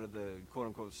been out of the quote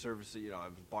unquote service. I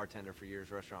was bartender for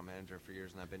years, restaurant manager for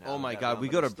years, and I've been. Out oh of my that God, realm, we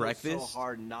but go to it's still breakfast. So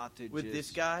hard not to with just...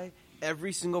 this guy.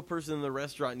 Every single person in the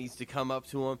restaurant needs to come up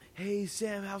to him. Hey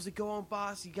Sam, how's it going,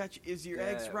 boss? You got is your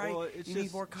eggs right? Well, it's you just,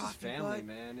 need more it's coffee, just family, bud?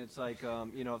 man. It's like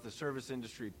if the service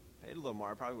industry paid a little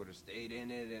more, I probably would have stayed in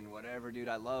it and whatever, dude.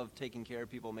 I love taking care of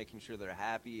people, making sure they're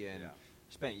happy, and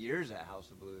spent years at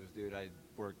House of Blues, dude. I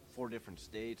worked 4 different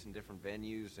states and different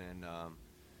venues, and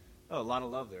a lot of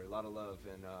love there, a lot of love.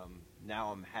 And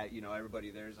now I'm,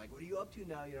 everybody there is like, what are you up to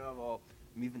now?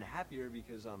 I'm even happier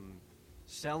because I'm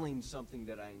selling something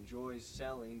that I enjoy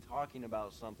selling, talking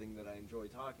about something that I enjoy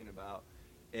talking about,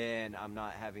 and I'm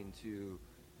not having to,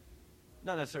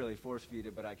 not necessarily force feed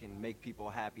it, but I can make people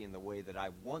happy in the way that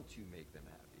I want to make them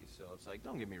happy. So it's like,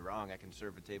 don't get me wrong, I can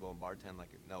serve a table and bartend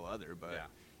like no other, but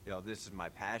this is my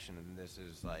passion, and this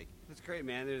is like, that's great,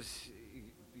 man.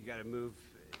 You got to move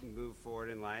forward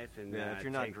in life, and if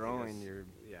you're not growing, you're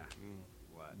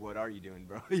what are you doing,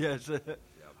 bro? Yes.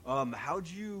 How'd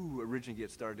you originally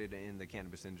get started in the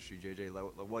cannabis industry, JJ?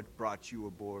 What brought you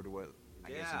aboard? What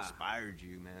I guess inspired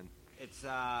you, man? It's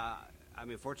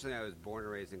fortunately, I was born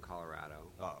and raised in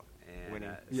Colorado. Oh, and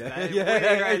winning.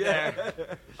 Winning right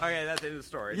there. Okay, that's the end of the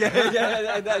story.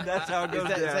 That's how it goes.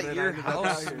 Is that your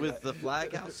house with the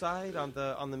flag outside on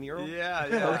the mural?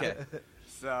 Yeah. Okay.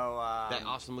 So that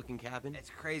awesome looking cabin.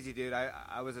 It's crazy, dude.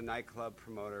 I was a nightclub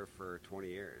promoter for 20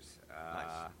 years.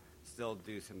 Nice. Still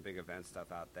do some big event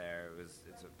stuff out there.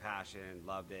 It's a passion,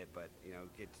 loved it, but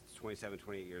get to 27,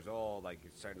 28 years old, like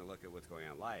you're starting to look at what's going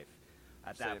on in life.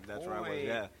 At that point, that's where I was.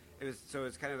 Yeah. It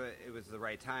was the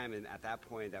right time, and at that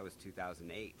point, that was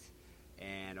 2008,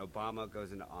 and Obama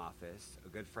goes into office. A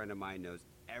good friend of mine knows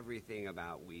everything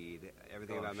about weed,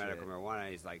 everything about medical marijuana.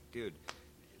 He's like, dude,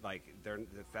 like the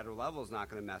federal level is not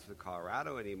going to mess with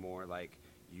Colorado anymore. Like,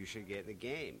 you should get in the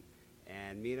game.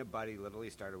 And me and a buddy literally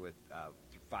started with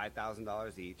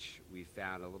 $5,000 each. We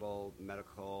found a little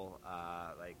medical,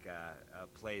 a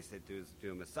place that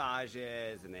doing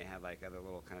massages, and they had like other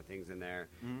little kind of things in there.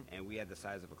 Mm-hmm. And we had the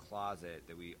size of a closet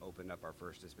that we opened up our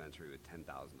first dispensary with $10,000.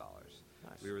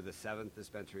 Nice. We were the 7th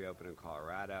dispensary open in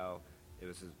Colorado. It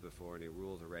was before any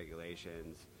rules or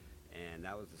regulations, and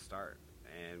that was the start.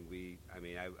 And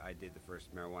I did the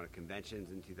first marijuana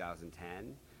conventions in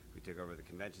 2010. We took over the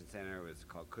convention center. It was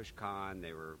called KushCon.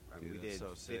 We did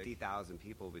so 50,000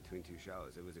 people between 2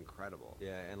 shows. It was incredible.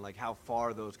 Yeah, and like how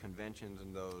far those conventions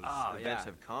and those events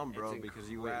have come, bro. It's because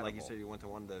you went, like you said, you went to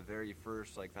one of the very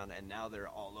first, and now they're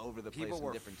all over the place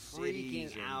in different cities. People were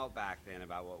freaking out back then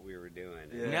about what we were doing.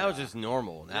 Yeah. Now it's just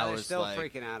normal. Now it's still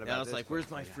freaking out about. Now it's like, where's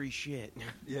my free shit?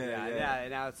 Yeah.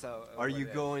 Now it's so. Are you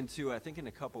going to? I think in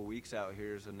a couple weeks out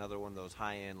here is another one of those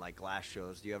high-end like glass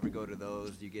shows. Do you ever go to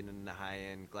those? Do you get into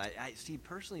high-end glass? I see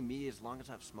personally, me, as long as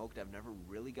I've smoked, I've never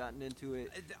really gotten into it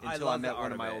until I met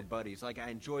one of my old buddies. Like, I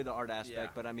enjoy the art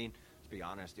aspect, but I mean, let's be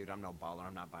honest, dude, I'm no baller.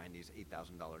 I'm not buying these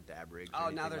 $8,000 dab rigs.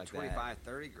 Oh, now they're like 25,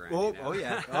 30 grand. Oh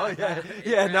yeah.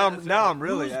 Yeah. Now I'm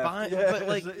really buying.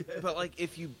 But like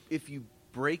if you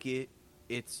break it,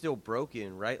 it's still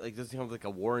broken, right? Like, it doesn't have like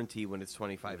a warranty when it's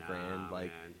 25 grand.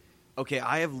 Like. Man. Okay,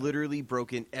 I have literally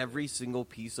broken every single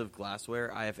piece of glassware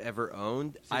I have ever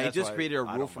owned. See, I just created a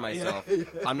rule for myself.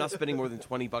 I'm not spending more than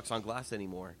 $20 on glass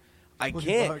anymore. I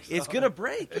can't. It's gonna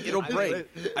break. It'll break.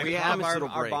 We have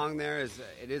our bong there.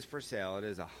 It is for sale. It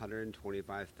is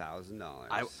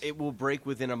 $125,000. It will break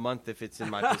within a month if it's in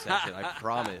my possession. I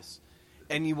promise.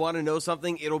 And you want to know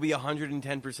something? It'll be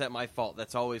 110% my fault.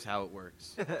 That's always how it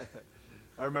works.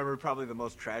 I remember probably the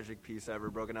most tragic piece I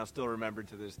ever broken. I still remember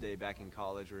to this day back in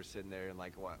college, we were sitting there and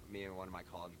me and one of my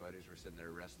college buddies were sitting there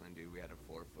wrestling, dude. We had a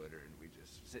 4-footer and we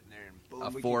just sitting there and boom.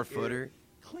 A 4-footer?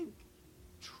 Clink.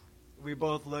 We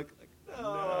both looked like,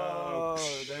 no.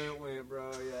 There it went,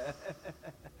 bro. Yeah.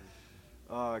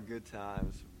 Oh, good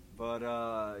times. But,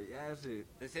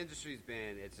 this industry's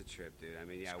it's a trip, dude. I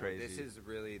mean, crazy.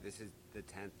 this is the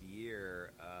 10th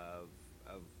year of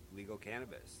legal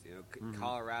cannabis.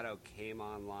 Colorado came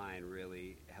online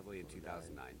really heavily in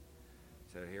 2009.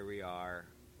 So here we are,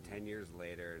 10 years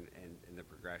later, and the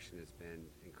progression has been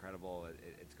incredible.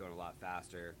 It's going a lot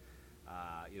faster.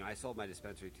 I sold my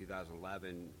dispensary in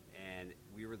 2011, and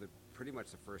we were pretty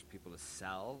much the first people to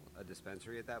sell a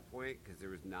dispensary at that point because there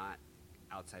was not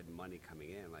outside money coming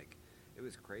in. Like, it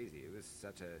was crazy. It was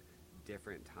such a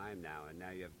different time now, and now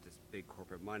you have this big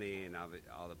corporate money and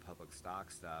all the public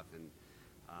stock stuff, and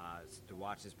to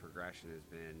watch this progression has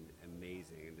been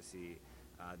amazing, and to see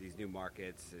these new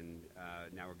markets, and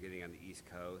now we're getting on the East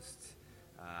Coast.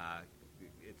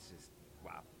 It's just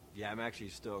wow. Yeah, I'm actually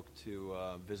stoked to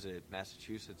visit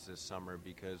Massachusetts this summer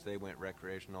because they went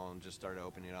recreational and just started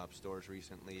opening up stores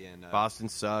recently. And Boston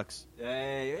sucks.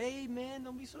 Hey, man,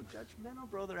 don't be so judgmental,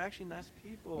 bro. They're actually nice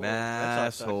people.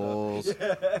 Massholes.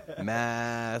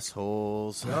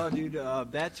 Massholes. No, dude,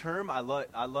 that term, I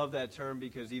love that term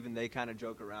because even they kind of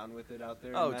joke around with it out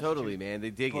there. Oh, totally, man. They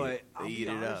dig it. They eat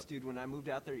it up. Dude, when I moved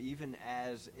out there, even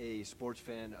as a sports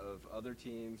fan of other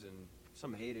teams and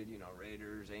some hated,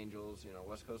 Raiders, Angels,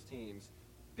 West Coast teams.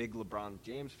 Big LeBron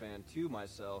James fan, too,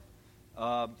 myself.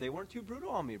 They weren't too brutal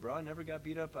on me, bro. I never got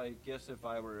beat up. I guess if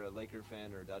I were a Laker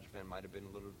fan or a Dodger fan, might have been a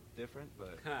little different.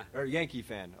 Or Yankee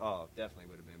fan. Oh, definitely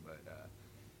would have been.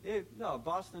 But,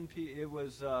 Boston, it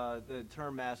was the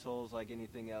term assholes like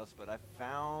anything else. But I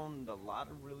found a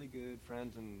lot of really good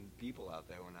friends and people out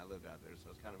there when I lived out there. So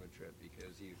it's kind of a trip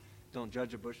because you don't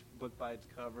judge a book by its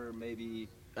cover, maybe.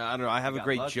 I don't know. I have a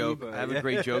great joke. I have a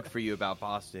great joke for you about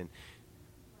Boston.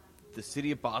 The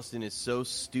city of Boston is so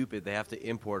stupid they have to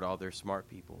import all their smart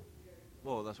people.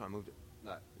 Whoa, that's why I moved it.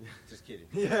 No, just kidding.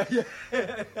 Yeah.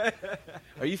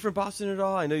 Are you from Boston at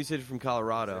all? I know you said you're from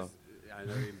Colorado. I've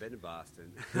never even been to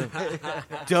Boston.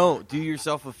 Don't. Do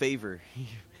yourself a favor.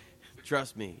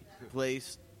 Trust me.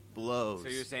 Place blows. So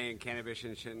you're saying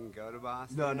Cannabition shouldn't go to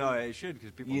Boston? No, it should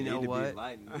because people need to be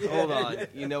enlightened. Hold on.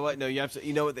 You know what? No, you have to.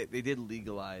 You know what? They did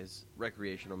legalize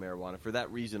recreational marijuana. For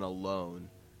that reason alone,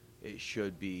 it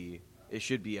should be. Is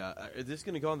this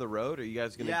going to go on the road, or are you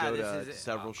guys going to go to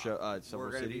several several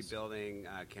we're going to be cities? building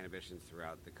Cannabitions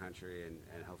throughout the country and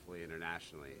hopefully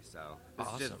internationally. So this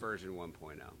Awesome. is just version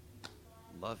 1.0.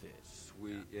 Love it.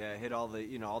 Sweet. Yeah, hit all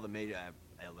the all the major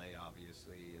LA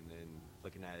obviously, and then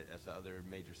looking at it as the other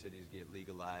major cities get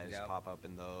legalized, pop up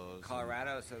in those.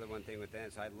 Colorado. So the one thing with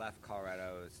that, so I left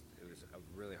Colorado. It was a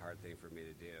really hard thing for me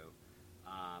to do.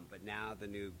 But now the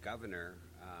new governor,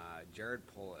 Jared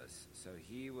Polis, so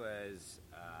he was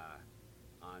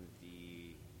on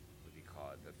the, what do you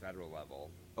call it, the federal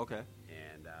level. Okay.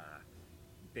 And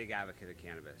big advocate of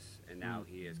cannabis. And now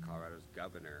he is Colorado's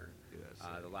governor.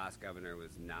 The last governor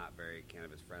was not very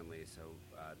cannabis friendly, so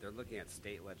they're looking at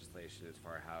state legislation as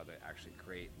far as how to actually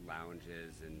create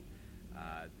lounges, and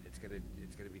it's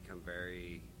gonna become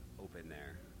very open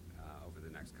there over the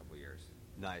next couple of years.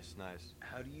 Nice.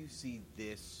 How do you see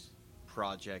this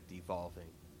project evolving?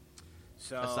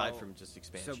 So aside from just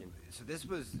expansion. So this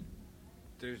was,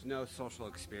 there's no social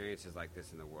experiences like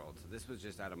this in the world. So this was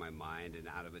just out of my mind and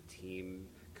out of a team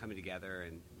coming together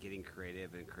and getting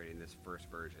creative and creating this first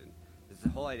version. The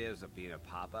whole idea is of being a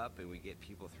pop-up, and we get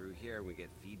people through here, and we get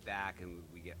feedback, and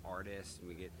we get artists, and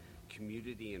we get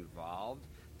community involved,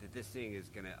 that this thing is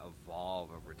going to evolve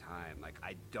over time. Like,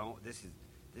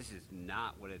 this is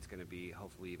not what it's going to be,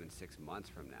 hopefully even 6 months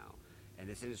from now. And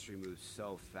this industry moves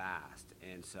so fast.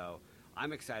 And so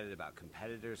I'm excited about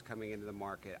competitors coming into the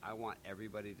market. I want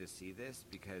everybody to see this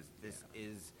because this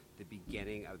is the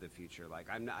beginning of the future. Like,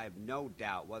 I have no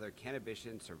doubt whether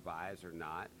Cannabition survives or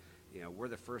not. We're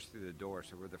the first through the door,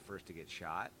 so we're the first to get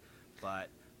shot. But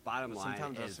bottom line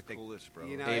sometimes is that's the coolest, bro.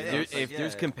 If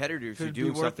there's competitors, you're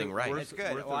doing something right. It's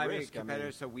good. Well, I mean,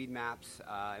 competitors, so Weed Maps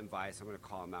and Vice, I'm going to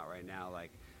call them out right now.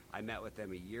 Like, I met with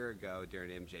them a year ago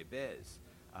during MJ Biz,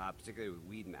 particularly with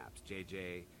Weed Maps.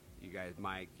 JJ, you guys,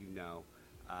 Mike,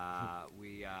 I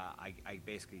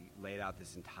basically laid out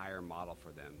this entire model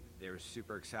for them. They were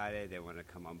super excited. They wanted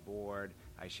to come on board.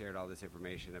 I shared all this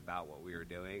information about what we were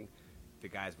doing. The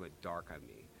guys went dark on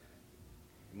me.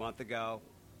 A month ago,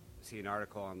 see an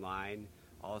article online.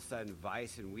 All of a sudden,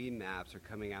 Vice and Weed Maps are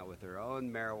coming out with their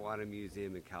own marijuana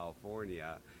museum in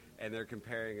California, and they're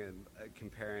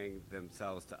comparing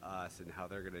themselves to us and how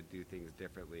they're going to do things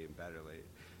differently and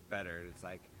better. And it's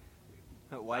like,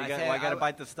 why got to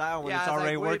bite the style when it's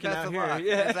already working out here?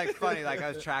 Yeah. It's like funny. Like, I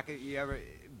was tracking.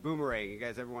 Boomerang? You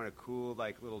guys ever want a cool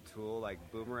little tool like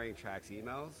Boomerang tracks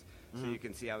emails, so you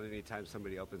can see how many times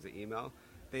somebody opens the email?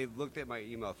 They looked at my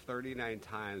email 39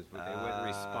 times, but they wouldn't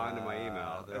respond to my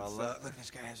email. They're all, look,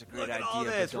 this guy has a great Look idea. at all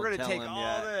this. But We're don't gonna tell take him all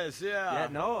yet. this. Yeah. Yeah,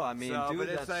 no, I mean, so, dude, but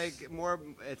it's that's- like more.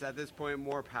 It's at this point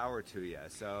more power to you.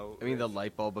 So I mean, the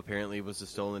light bulb apparently was a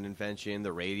stolen invention.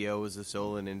 The radio was a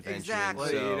stolen invention. Exactly,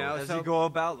 So, you know, as so- you go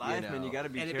about life, you man, know. you got to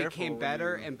be and careful. it became when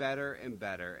better you- and better and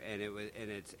better, and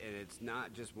it's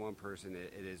not just one person.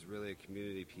 It is really a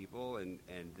community of people, and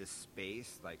this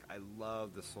space. Like, I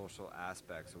love the social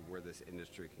aspects of where this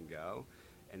industry can go,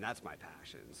 and that's my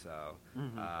passion. So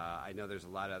I know there's a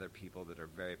lot of other people that are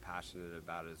very passionate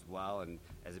about it as well, and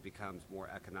as it becomes more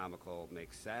economical, it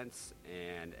makes sense,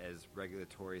 and as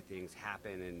regulatory things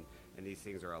happen and these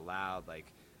things are allowed, like,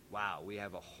 wow, we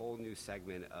have a whole new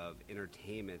segment of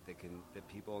entertainment that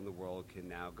people in the world can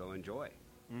now go enjoy.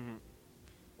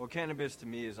 Well, cannabis to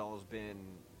me has always been,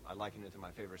 I liken it to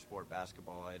my favorite sport,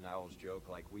 basketball, and I always joke,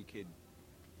 like,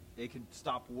 it could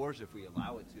stop wars if we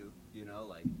allow it to, you know,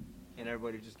 like, and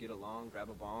everybody just get along, grab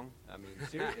a bong. I mean,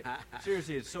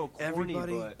 seriously, it's so corny,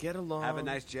 everybody but get along. Have a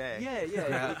nice J.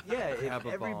 yeah. Grab If a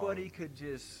everybody bong. could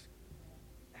just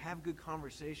have good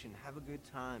conversation, have a good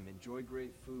time, enjoy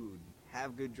great food,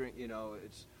 have good drink, you know,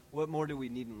 it's what more do we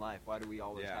need in life? Why do we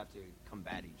always Yeah. have to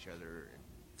combat each other and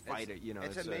fight it? You know,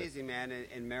 it's amazing, man.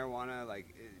 And marijuana,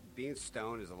 like, being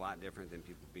stoned is a lot different than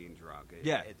people being drunk.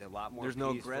 It's a lot more. There's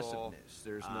no peaceful. aggressiveness.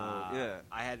 There's no.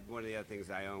 I had one of the other things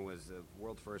I own was the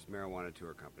world's first marijuana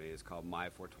tour company. It's called My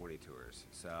 420 Tours.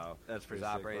 So That's pretty was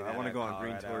sick, operating bro. I out want to of go on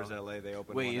Green Colorado. Tours LA. They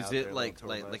open. Wait, one is out it there, like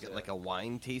little tour bus, like a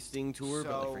wine tasting tour,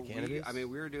 but like for cannabis? we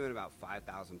were doing about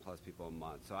 5,000 plus people a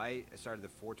month. So I started the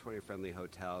 420 friendly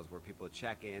hotels where people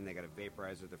check in, they got a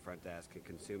vaporizer at the front desk, can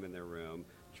consume in their room,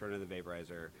 turn on the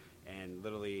vaporizer, and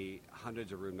literally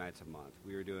hundreds of room nights a month.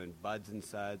 We were doing buds and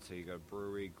suds, so you go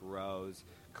brewery, grows,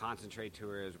 concentrate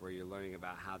tours where you're learning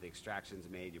about how the extraction's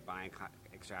made, you're buying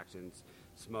extractions,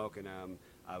 smoking them.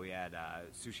 We had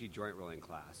sushi joint rolling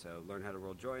class, so learn how to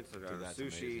roll joints, learn how to that's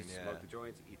sushi, amazing, yeah. smoke the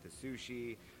joints, eat the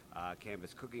sushi.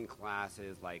 Cannabis cooking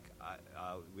classes, like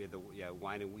we had the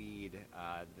wine and weed.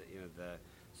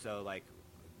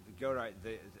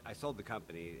 I sold the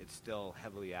company. It's still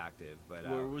heavily active, but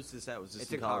Where was this at? Was this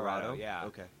it's in Colorado? Yeah.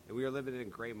 Okay. And we were living in a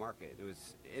great market. It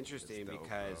was interesting That's dope,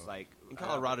 because, bro. like, And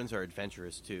Coloradans are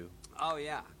adventurous too. oh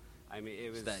yeah, I mean it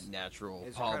was It's that natural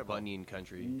it's Paul incredible. Bunyan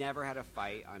country. Never had a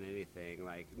fight on anything.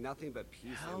 Like, nothing but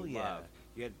peace Hell and yeah. love.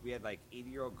 We had like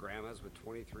 80-year-old grandmas with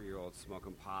 23-year-olds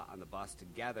smoking pot on the bus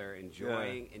together,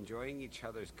 enjoying each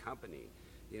other's company.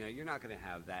 You know, you're not going to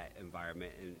have that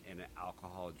environment in an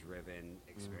alcohol-driven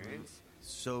experience.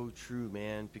 So true,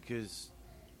 man. Because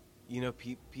you know,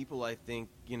 people, I think,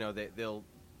 you know, that they'll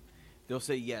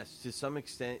say yes to some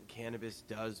extent. Cannabis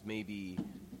does maybe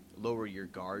lower your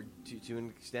guard to an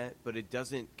extent, but it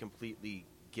doesn't completely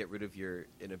get rid of your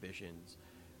inhibitions.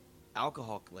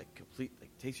 Alcohol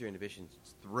takes your inhibitions,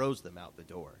 throws them out the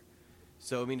door.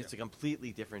 So I mean, it's a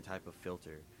completely different type of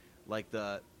filter. Like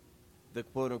the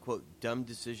quote unquote dumb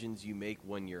decisions you make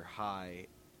when you're high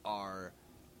are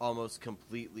almost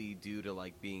completely due to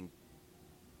like being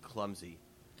clumsy.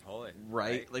 Totally.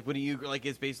 Right? Like when you like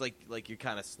it's basically like you're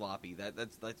kind of sloppy.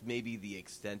 That's maybe the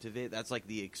extent of it. That's like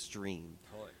the extreme.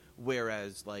 Totally.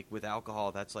 Whereas like with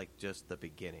alcohol, that's like just the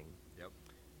beginning. Yep.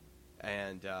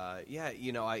 And yeah,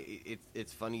 you know,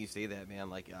 it's funny you say that, man.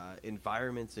 Like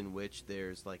environments in which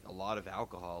there's like a lot of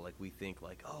alcohol, like we think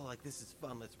like, oh, like this is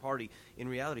fun, let's party. In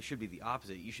reality, it should be the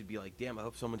opposite. You should be like, damn, I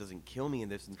hope someone doesn't kill me in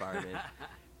this environment.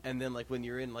 And then like when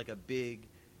you're in like a big,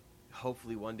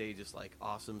 hopefully one day just like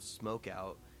awesome smoke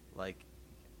out, like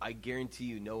I guarantee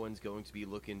you, no one's going to be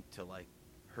looking to like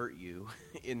hurt you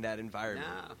in that environment.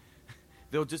 No.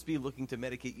 They'll just be looking to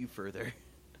medicate you further.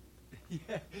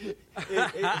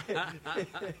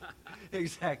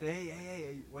 Exactly.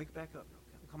 Hey, wake back up.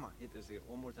 Come on, hit this again.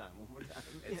 One more time.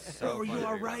 It's so Oh, fun you to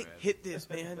all be right? with. Hit this,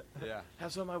 man. Yeah.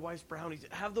 Have some of my wife's brownies.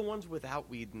 Have the ones without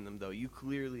weed in them, though. You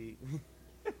clearly...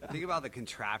 Think about the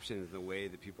contraptions, the way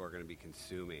that people are going to be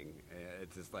consuming.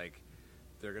 It's just like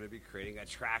they're going to be creating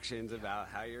attractions about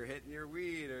how you're hitting your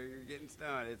weed or you're getting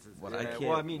stoned. It's What yeah, I Yeah, can't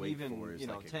well, I mean, wait even for is, you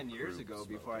know, like, a 10 years group ago, smoke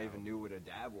before I even out. knew what a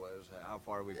dab was, how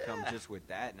far we've come just with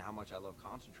that, and how much I love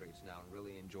concentrates now, and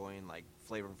really enjoying like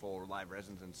flavorful live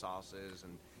resins and sauces.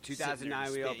 And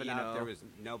 2009 we opened up. There was. was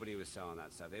nobody was selling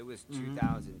that stuff. It was Mm-hmm.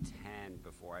 2010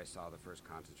 before I saw the first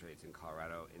concentrates in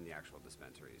Colorado in the actual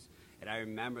dispensaries. And I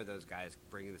remember those guys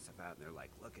bringing this stuff out, and they're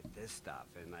like, "Look at this stuff!"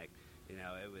 And like, you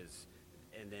know, it was.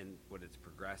 And then what it's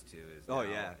progressed to is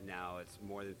now it's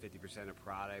more than 50% of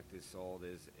product is sold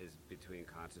is between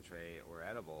concentrate or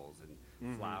edibles,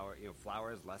 and flour. You know,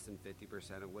 flour is less than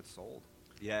 50% of what's sold.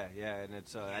 Yeah, and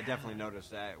it's I definitely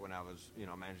noticed that when I was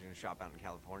managing a shop out in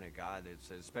California. God, it's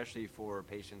especially for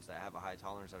patients that have a high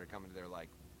tolerance that are coming to there like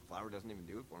flower doesn't even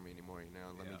do it for me anymore.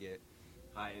 Let me get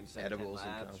high in edibles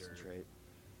and concentrate.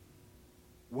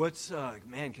 What's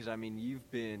man? Because I mean,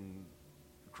 you've been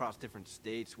across different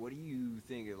states. What do you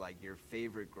think of like your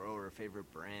favorite grower,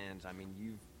 favorite brands? I mean,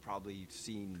 you've probably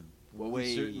seen. Well,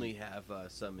 we certainly have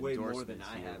some way endorsements more than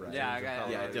I here, have. right? Yeah, I got.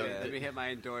 Let me hit my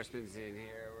endorsements in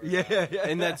here. Yeah,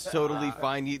 and that's totally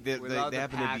fine. They love the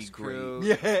happen to be PAX great. crew.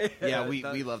 Yeah,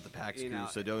 we love the PAX crew,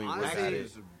 so don't even worry honestly, about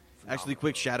it. Actually,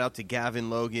 quick shout out to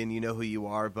Gavin Logan. You know who you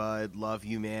are, bud. Love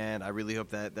you, man. I really hope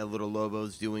that little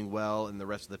Lobo's doing well, and the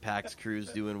rest of the PAX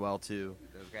crew's doing well too.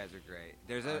 Those guys are great.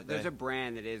 There's a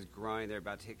brand that is growing. They're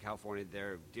about to hit California.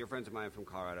 They're dear friends of mine from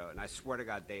Colorado, and I swear to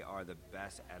God, they are the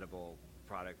best edible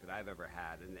product that I've ever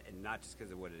had, and not just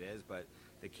because of what it is, but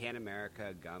the Can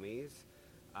America gummies.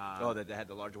 That they had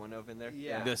the large one over in there.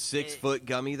 Yeah, The 6-foot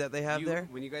gummy that they have there.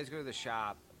 When you guys go to the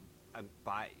shop,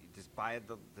 buy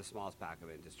the smallest pack of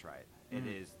it and just try it. Mm-hmm.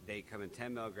 It is. They come in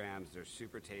 10 milligrams. They're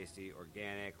super tasty,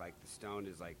 organic. Like the Stone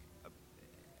is like,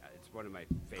 it's one of my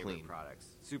favorite products.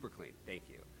 Super clean. Thank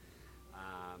you.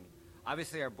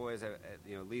 Obviously, our boys,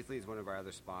 Leafly is one of our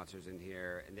other sponsors in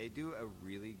here, and they do a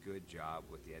really good job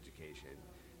with the education.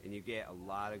 And you get a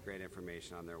lot of great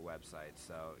information on their website.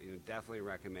 So definitely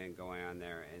recommend going on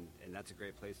there, and that's a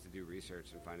great place to do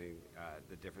research and finding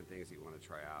the different things that you want to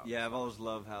try out. Yeah, I've always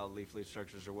loved how Leafly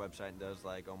structures their website and does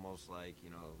like almost like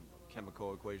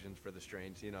chemical equations for the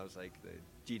strains. It's like the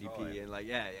GDP and like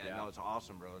no, it's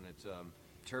awesome, bro, and it's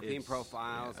terpene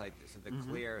profiles, the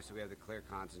clear. So we have the clear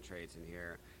concentrates in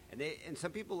here, and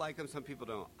some people like them, some people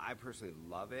don't. I personally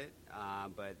love it,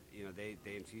 but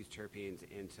they infuse terpenes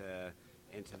into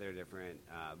their different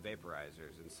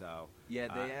vaporizers, and so they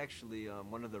actually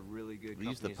one of the really good we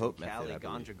use companies the Pope in Cali, method,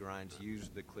 Ganja Grinds,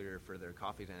 used the clear for their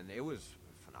coffees, and it was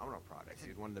a phenomenal product. It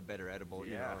was one of the better edible. One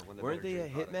of the Weren't better they a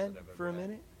drink hitman products I've ever for a had.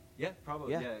 minute? Yeah,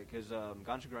 probably. Yeah. Yeah, because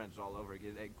Ganja Grinds is all over.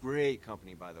 A great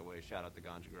company, by the way. Shout out to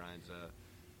Ganja Grinds.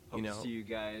 Hope to see you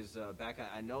guys back.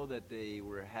 I know that they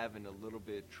were having a little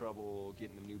bit trouble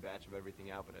getting a new batch of everything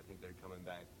out, but I think they're coming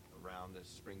back around this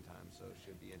springtime, so it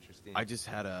should be interesting. I just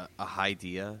had a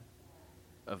idea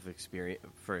of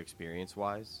experience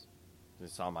wise.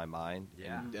 It's on my mind.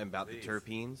 And about the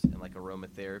terpenes and like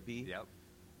aromatherapy. Yep.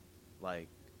 Like,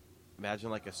 imagine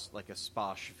like a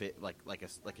spa schvitz, like a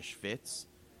schvitz,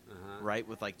 right?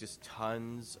 With like just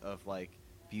tons of like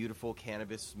beautiful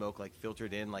cannabis smoke, like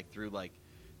filtered in like through a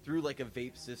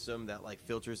vape system that like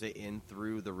filters it in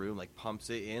through the room, like pumps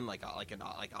it in like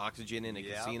oxygen in a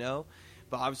casino,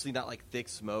 but obviously not like thick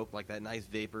smoke, like that nice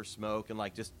vapor smoke, and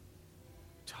like just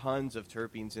tons of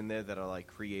terpenes in there that are like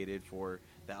created for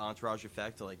the entourage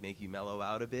effect to like make you mellow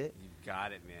out a bit. You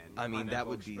got it, man. I mean, that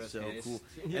would be so cool.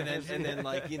 And then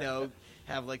like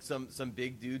have like some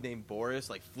big dude named Boris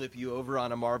like flip you over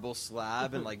on a marble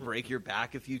slab and like break your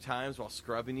back a few times while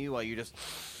scrubbing you while you're just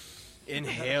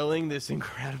inhaling this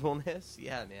incredibleness.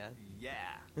 Yeah, man. Yeah.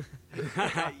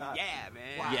 Yeah,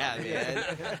 man. Wow. Yeah, man.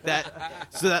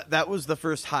 That was the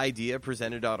first idea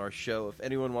presented on our show. If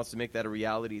anyone wants to make that a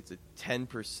reality, it's a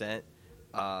 10%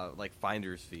 like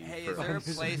finder's fee. Hey, is there a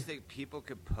place that people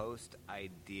could post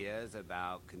ideas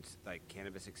about like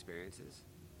cannabis experiences?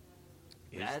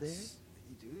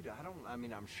 Dude,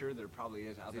 I'm sure there probably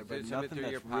is out there, but Send nothing it through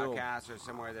that's your real. podcast or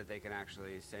somewhere that they can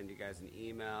actually send you guys an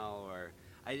email, or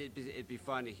it'd be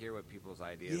fun to hear what people's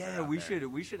ideas are. Yeah, out we there.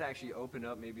 We should actually open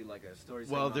up maybe like a story.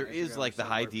 Well, segment there on is Instagram like or the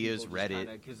somewhere ideas people just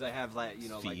Reddit because they have like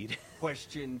feed. like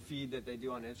question feed that they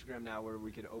do on Instagram now, where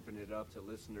we could open it up to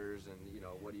listeners and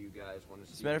what do you guys want to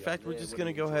see? As a matter of fact, we're just going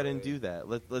to go ahead and do that.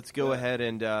 Let's go ahead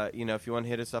and if you want to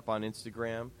hit us up on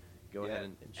Instagram, go ahead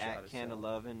and shout at us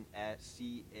Cannalovin at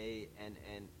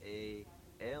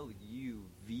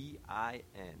CANNALUVIN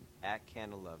at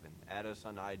Cannalovin. Add us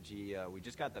on IG. We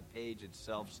just got the page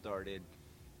itself started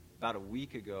about a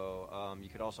week ago. You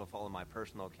could also follow my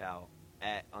personal account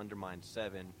at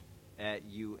Undermind7 at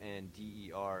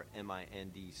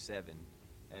UNDERMIND7,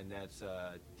 and that's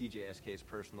DJ SK's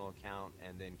personal account,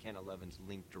 and then Cannalovin's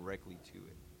linked directly to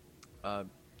it.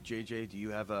 JJ, do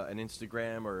you have an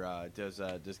Instagram, or does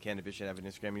Cannabition have an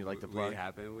Instagram you'd like to plug?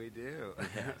 We do.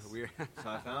 Yes.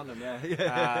 So I found him.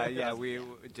 Yeah. We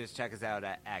just check us out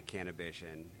at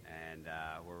Cannabition, and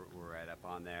we're right up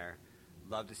on there.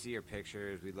 Love to see your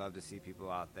pictures. We love to see people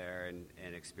out there and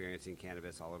experiencing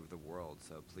cannabis all over the world.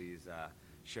 So please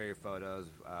share your photos.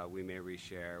 We may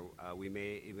reshare. We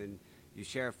may even You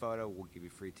share a photo, we'll give you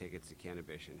free tickets to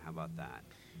Cannabition. How about that?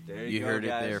 There You go, heard it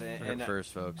guys. there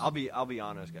first, folks. I'll be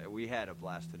honest, guys. We had a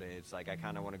blast today. It's like I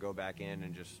kind of want to go back in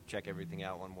and just check everything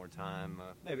out one more time.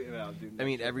 Maybe I'll do. I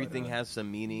mean, everything has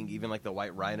some meaning. Even like the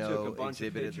White Rhino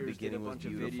exhibit at the beginning was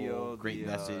beautiful. Video, great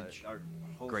message.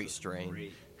 Great strain.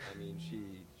 Great. I mean,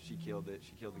 she killed it.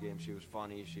 She killed the game. She was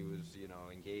funny. She was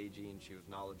engaging. She was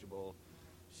knowledgeable.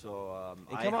 So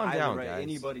and come on down, guys.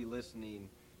 Anybody listening,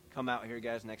 come out here,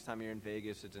 guys. Next time you're in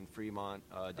Vegas, it's in Fremont,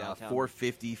 downtown.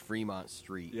 450 Fremont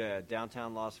Street. Yeah,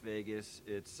 downtown Las Vegas.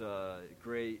 It's a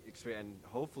great experience, and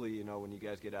hopefully, when you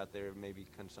guys get out there, maybe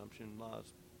consumption laws,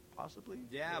 possibly.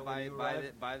 Yeah,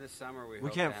 by the summer we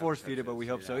can't force feed it, but we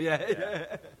hope so. Yeah.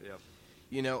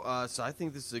 Yep. So I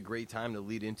think this is a great time to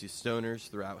lead into stoners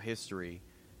throughout history.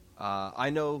 I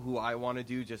know who I want to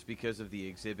do just because of the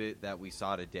exhibit that we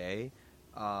saw today.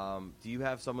 Do you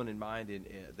have someone in mind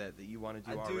that you want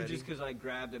to do already? I do, just because I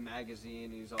grabbed a magazine.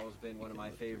 He's always been one of my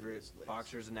favorite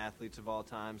boxers and athletes of all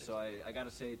time. So I got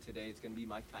to say today it's going to be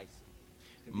Mike Tyson.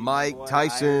 Mike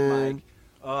Tyson. Mike.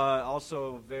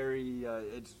 Also,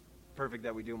 it's perfect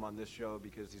that we do him on this show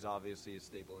because he's obviously a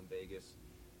staple in Vegas.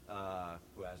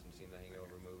 Who hasn't seen the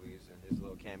Hangover movies and his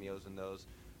little cameos in those?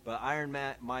 But Iron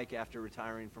Mike, after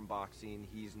retiring from boxing,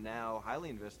 he's now highly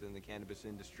invested in the cannabis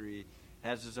industry.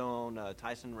 Has his own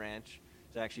Tyson Ranch.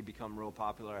 It's actually become real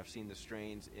popular. I've seen the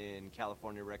strains in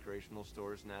California recreational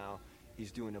stores now.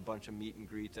 He's doing a bunch of meet and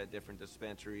greets at different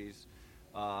dispensaries.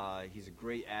 He's a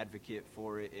great advocate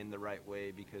for it in the right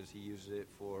way because he uses it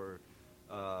for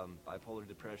bipolar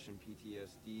depression,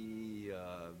 PTSD,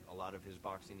 a lot of his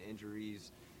boxing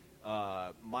injuries.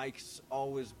 Mike's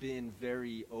always been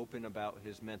very open about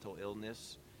his mental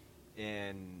illness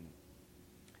and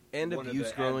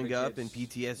abuse growing up and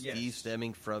PTSD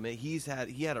stemming from it. He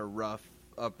had a rough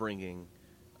upbringing.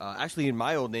 Actually, in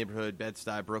my old neighborhood,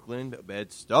 Bed-Stuy, Brooklyn.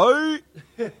 Bed-Stuy!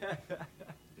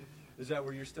 Is that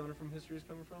where your stoner from history is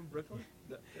coming from, Brooklyn?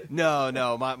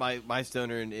 No. My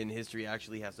stoner in history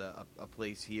actually has a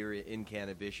place here in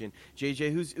Cannabition.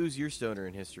 JJ, who's your stoner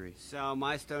in history? So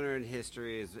my stoner in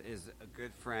history is a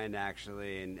good friend,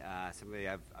 actually, and somebody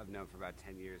I've known for about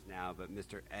 10 years now, but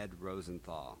Mr. Ed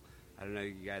Rosenthal. I don't know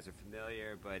if you guys are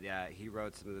familiar, but he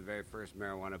wrote some of the very first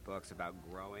marijuana books about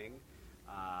growing.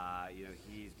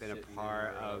 He's been a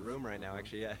part of room right now,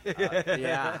 actually.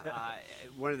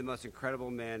 One of the most incredible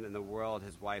men in the world.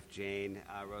 His wife Jane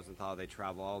Rosenthal. They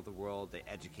travel all over the world. They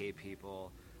educate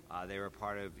people. They were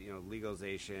part of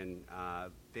legalization,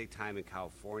 big time in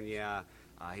California.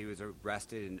 He was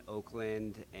arrested in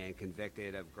Oakland and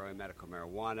convicted of growing medical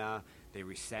marijuana. They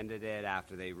rescinded it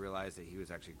after they realized that he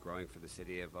was actually growing for the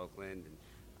city of Oakland.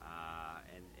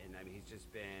 And I mean, he's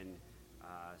just been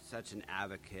such an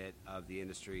advocate of the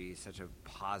industry. He's such a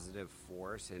positive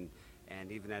force.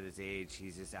 And even at his age,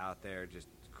 he's just out there just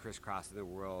crisscrossing the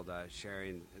world,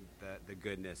 sharing the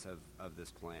goodness of this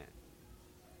plant.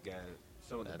 Yeah,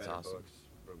 some of the better books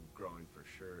from growing for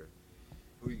sure.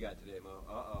 Who you got today, Mo?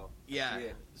 Uh-oh. Yeah.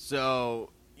 So,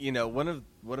 one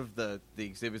of the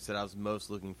exhibits that I was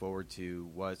most looking forward to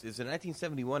is it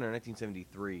 1971 or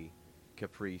 1973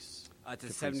 Caprice? It's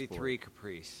a 73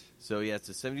 Caprice. So, yeah, it's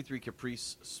a 73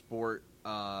 Caprice Sport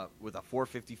with a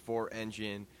 454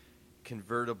 engine,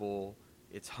 convertible.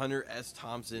 It's Hunter S.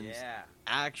 Thompson's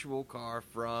actual car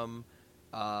from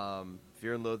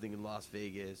Fear and Loathing in Las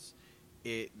Vegas.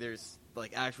 There's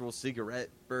like actual cigarette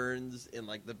burns in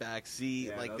like the back seat.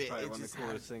 Yeah, like that's probably one of the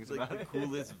coolest things about the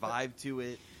coolest vibe to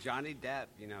it. Johnny Depp,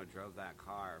 drove that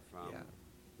car from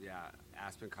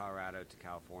Aspen, Colorado to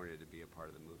California to be a part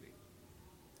of the movie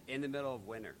in the middle of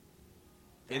winter.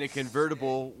 In a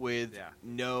convertible with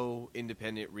no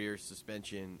independent rear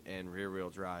suspension and rear wheel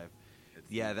drive.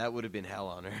 That would have been hell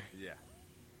on her. Yeah.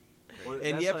 Well,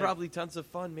 and probably tons of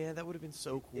fun, man. That would have been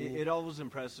so cool. It always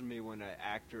impresses me when an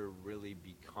actor really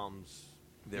becomes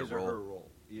his or her role.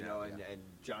 And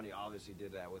Johnny obviously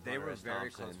did that with Hunter S. Thompson. They were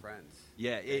very close friends.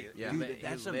 Yeah, dude,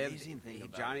 that's an amazing thing.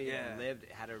 Johnny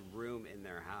had a room in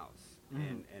their house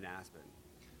in Aspen.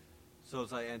 So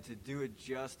it's like, and to do it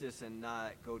justice and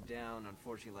not go down,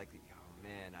 unfortunately,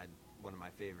 one of my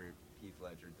favorite Heath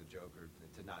Ledger, the Joker,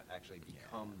 to not actually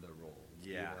become the role.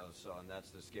 Yeah. So, and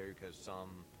that's the scary because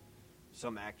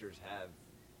some actors have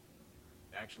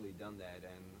actually done that,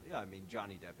 and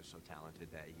Johnny Depp is so talented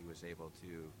that he was able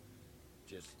to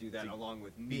just do that along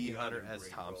with me, Hunter S.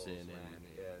 Thompson,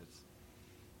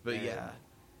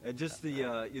 and just the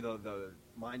the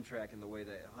mind track and the way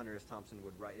that Hunter S. Thompson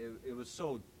would write, it was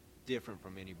so different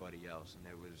from anybody else, and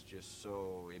it was just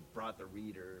it brought the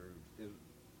reader.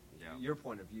 Your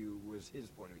point of view was his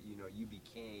point of view. You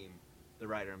became the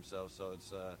writer himself. So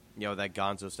it's that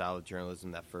gonzo style of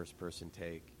journalism, that first person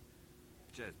take.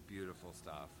 Just beautiful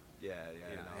stuff. yeah.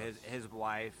 You know, No, his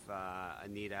wife,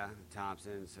 Anita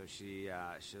Thompson, so she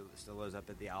still lives up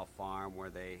at the Owl Farm where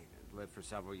they lived for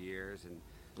several years. And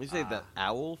You say the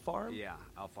Owl Farm? Yeah,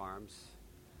 Owl Farms.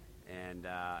 And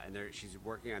she's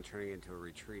working on turning it into a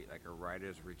retreat, like a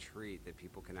writer's retreat, that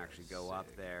people can actually go up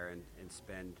there and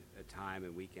spend time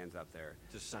and weekends up there.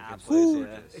 just sunken Absolutely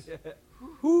place. gorgeous. Yeah.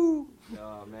 Whoo!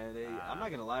 Oh man, I'm not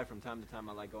gonna lie. From time to time,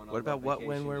 I like going on. What about what, vacation,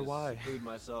 when, where, just why? Seclude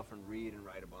myself and read and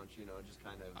write a bunch. You know, just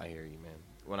kind of. I hear you, man.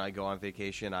 When I go on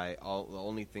vacation, the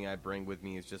only thing I bring with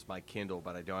me is just my Kindle,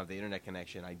 but I don't have the internet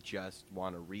connection. I just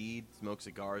want to read, smoke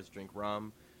cigars, drink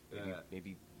rum,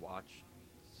 maybe watch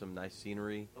some nice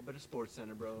scenery. A little bit of Sports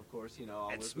Center, bro. Of course, you know. All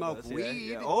And with smoke us. weed.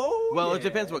 Yeah. Oh, Well, yeah. it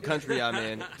depends what country I'm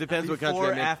in. Depends what country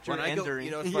Before, I'm in. after When I go, entering.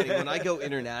 it's funny. Yeah. When I go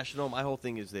international, my whole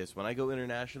thing is this: when I go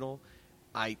international,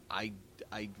 I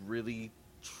really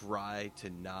try to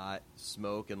not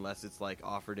smoke unless it's like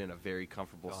offered in a very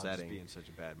comfortable Oh, I'm setting. just be in such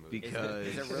a bad mood. Because-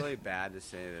 Is it really bad to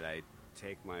say that I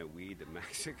take my weed to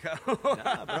Mexico?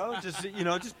 Nah, bro. Just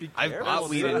just be I've careful. bought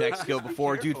weed in Mexico Be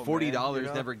before, careful, dude. $40 man, you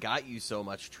know? never got you so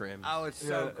much trim. Oh, it's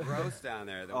so Yeah. gross down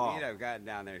there. The Oh. weed I've gotten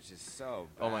down there is just so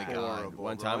bad. Oh my god! Horrible,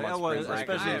 One bro. time Yeah, on well, spring break,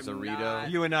 especially- there's a I am Rito.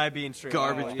 not- You and I being straight.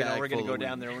 Garbage you know, bag we're gonna full go of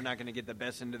down weed. there. We're not gonna get the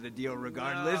best end of the deal,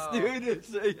 regardless, No. dude. It's,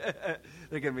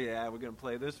 they're gonna be, we're gonna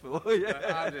play this fool.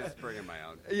 Yeah. I'm just bringing my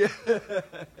own. Yeah.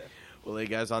 Well, hey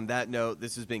guys, on that note,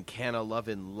 this has been Canna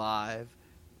Lovin' Live.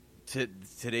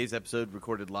 Today's episode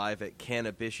recorded live at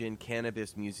Cannabition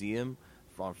Cannabis Museum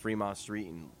on Fremont Street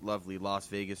in lovely Las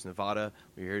Vegas, Nevada.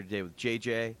 We're here today with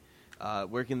JJ.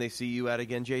 Where can they see you at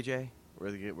again, JJ?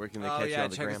 Where can they catch you on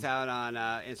the check gram? us out on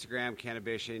Instagram,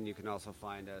 Cannabition. You can also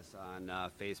find us on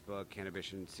Facebook,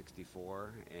 Cannabition64.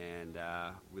 And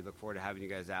we look forward to having you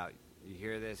guys out. You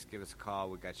hear this, give us a call.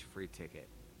 We got you a free ticket.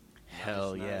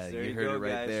 Hell Nice. yeah, There you heard go, it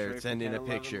right guys. there. Straight Send from in a Canna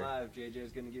Lovin' picture. Live.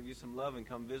 JJ's gonna give you some love and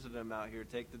come visit him out here.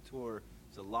 Take the tour.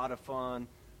 It's a lot of fun.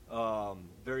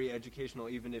 Very educational,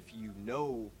 even if you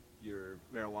know your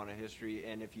marijuana history,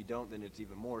 and if you don't, then it's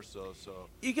even more so. So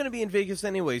You're going to be in Vegas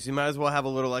anyways. You might as well have a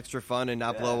little extra fun and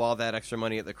not Yeah. blow all that extra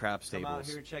money at the craps come out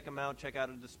tables. here, check them out, check out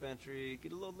a dispensary,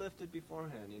 get a little lifted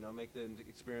beforehand. You know, make the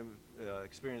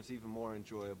experience even more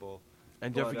enjoyable.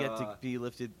 And don't But, forget to be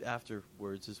lifted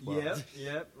afterwards as well.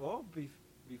 Yep. Well,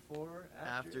 before,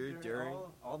 after, during.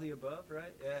 all the above,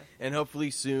 right? Yeah. And hopefully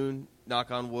soon,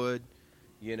 knock on wood,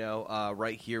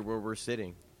 right here where we're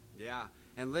sitting. Yeah.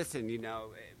 And listen,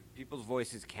 people's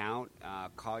voices count.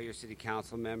 Call your city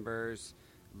council members.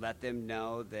 Let them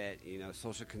know that,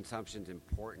 social consumption is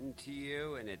important to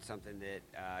you and it's something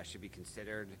that should be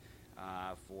considered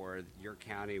for your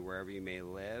county, wherever you may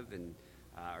live, and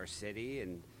or city.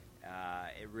 And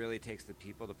it really takes the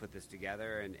people to put this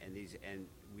together. And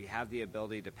we have the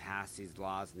ability to pass these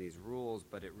laws and these rules,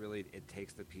 but it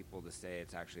takes the people to say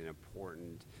it's actually an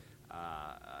important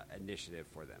initiative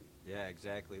for them. Yeah,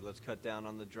 exactly. Let's cut down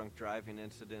on the drunk driving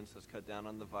incidents. Let's cut down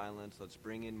on the violence. Let's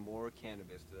bring in more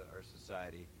cannabis to our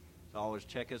society. So always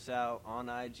check us out on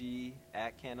IG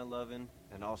at Cannalovin,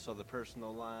 and also the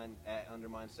personal line at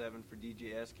Undermine7 for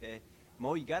DJ SK.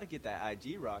 Mo, you got to get that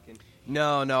IG rocking.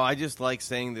 No, I just like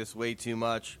saying this way too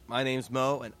much. My name's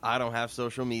Mo, and I don't have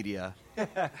social media.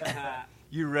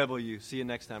 You rebel, you. See you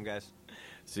next time, guys.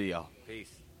 See y'all.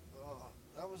 Peace.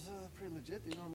 That was pretty legit,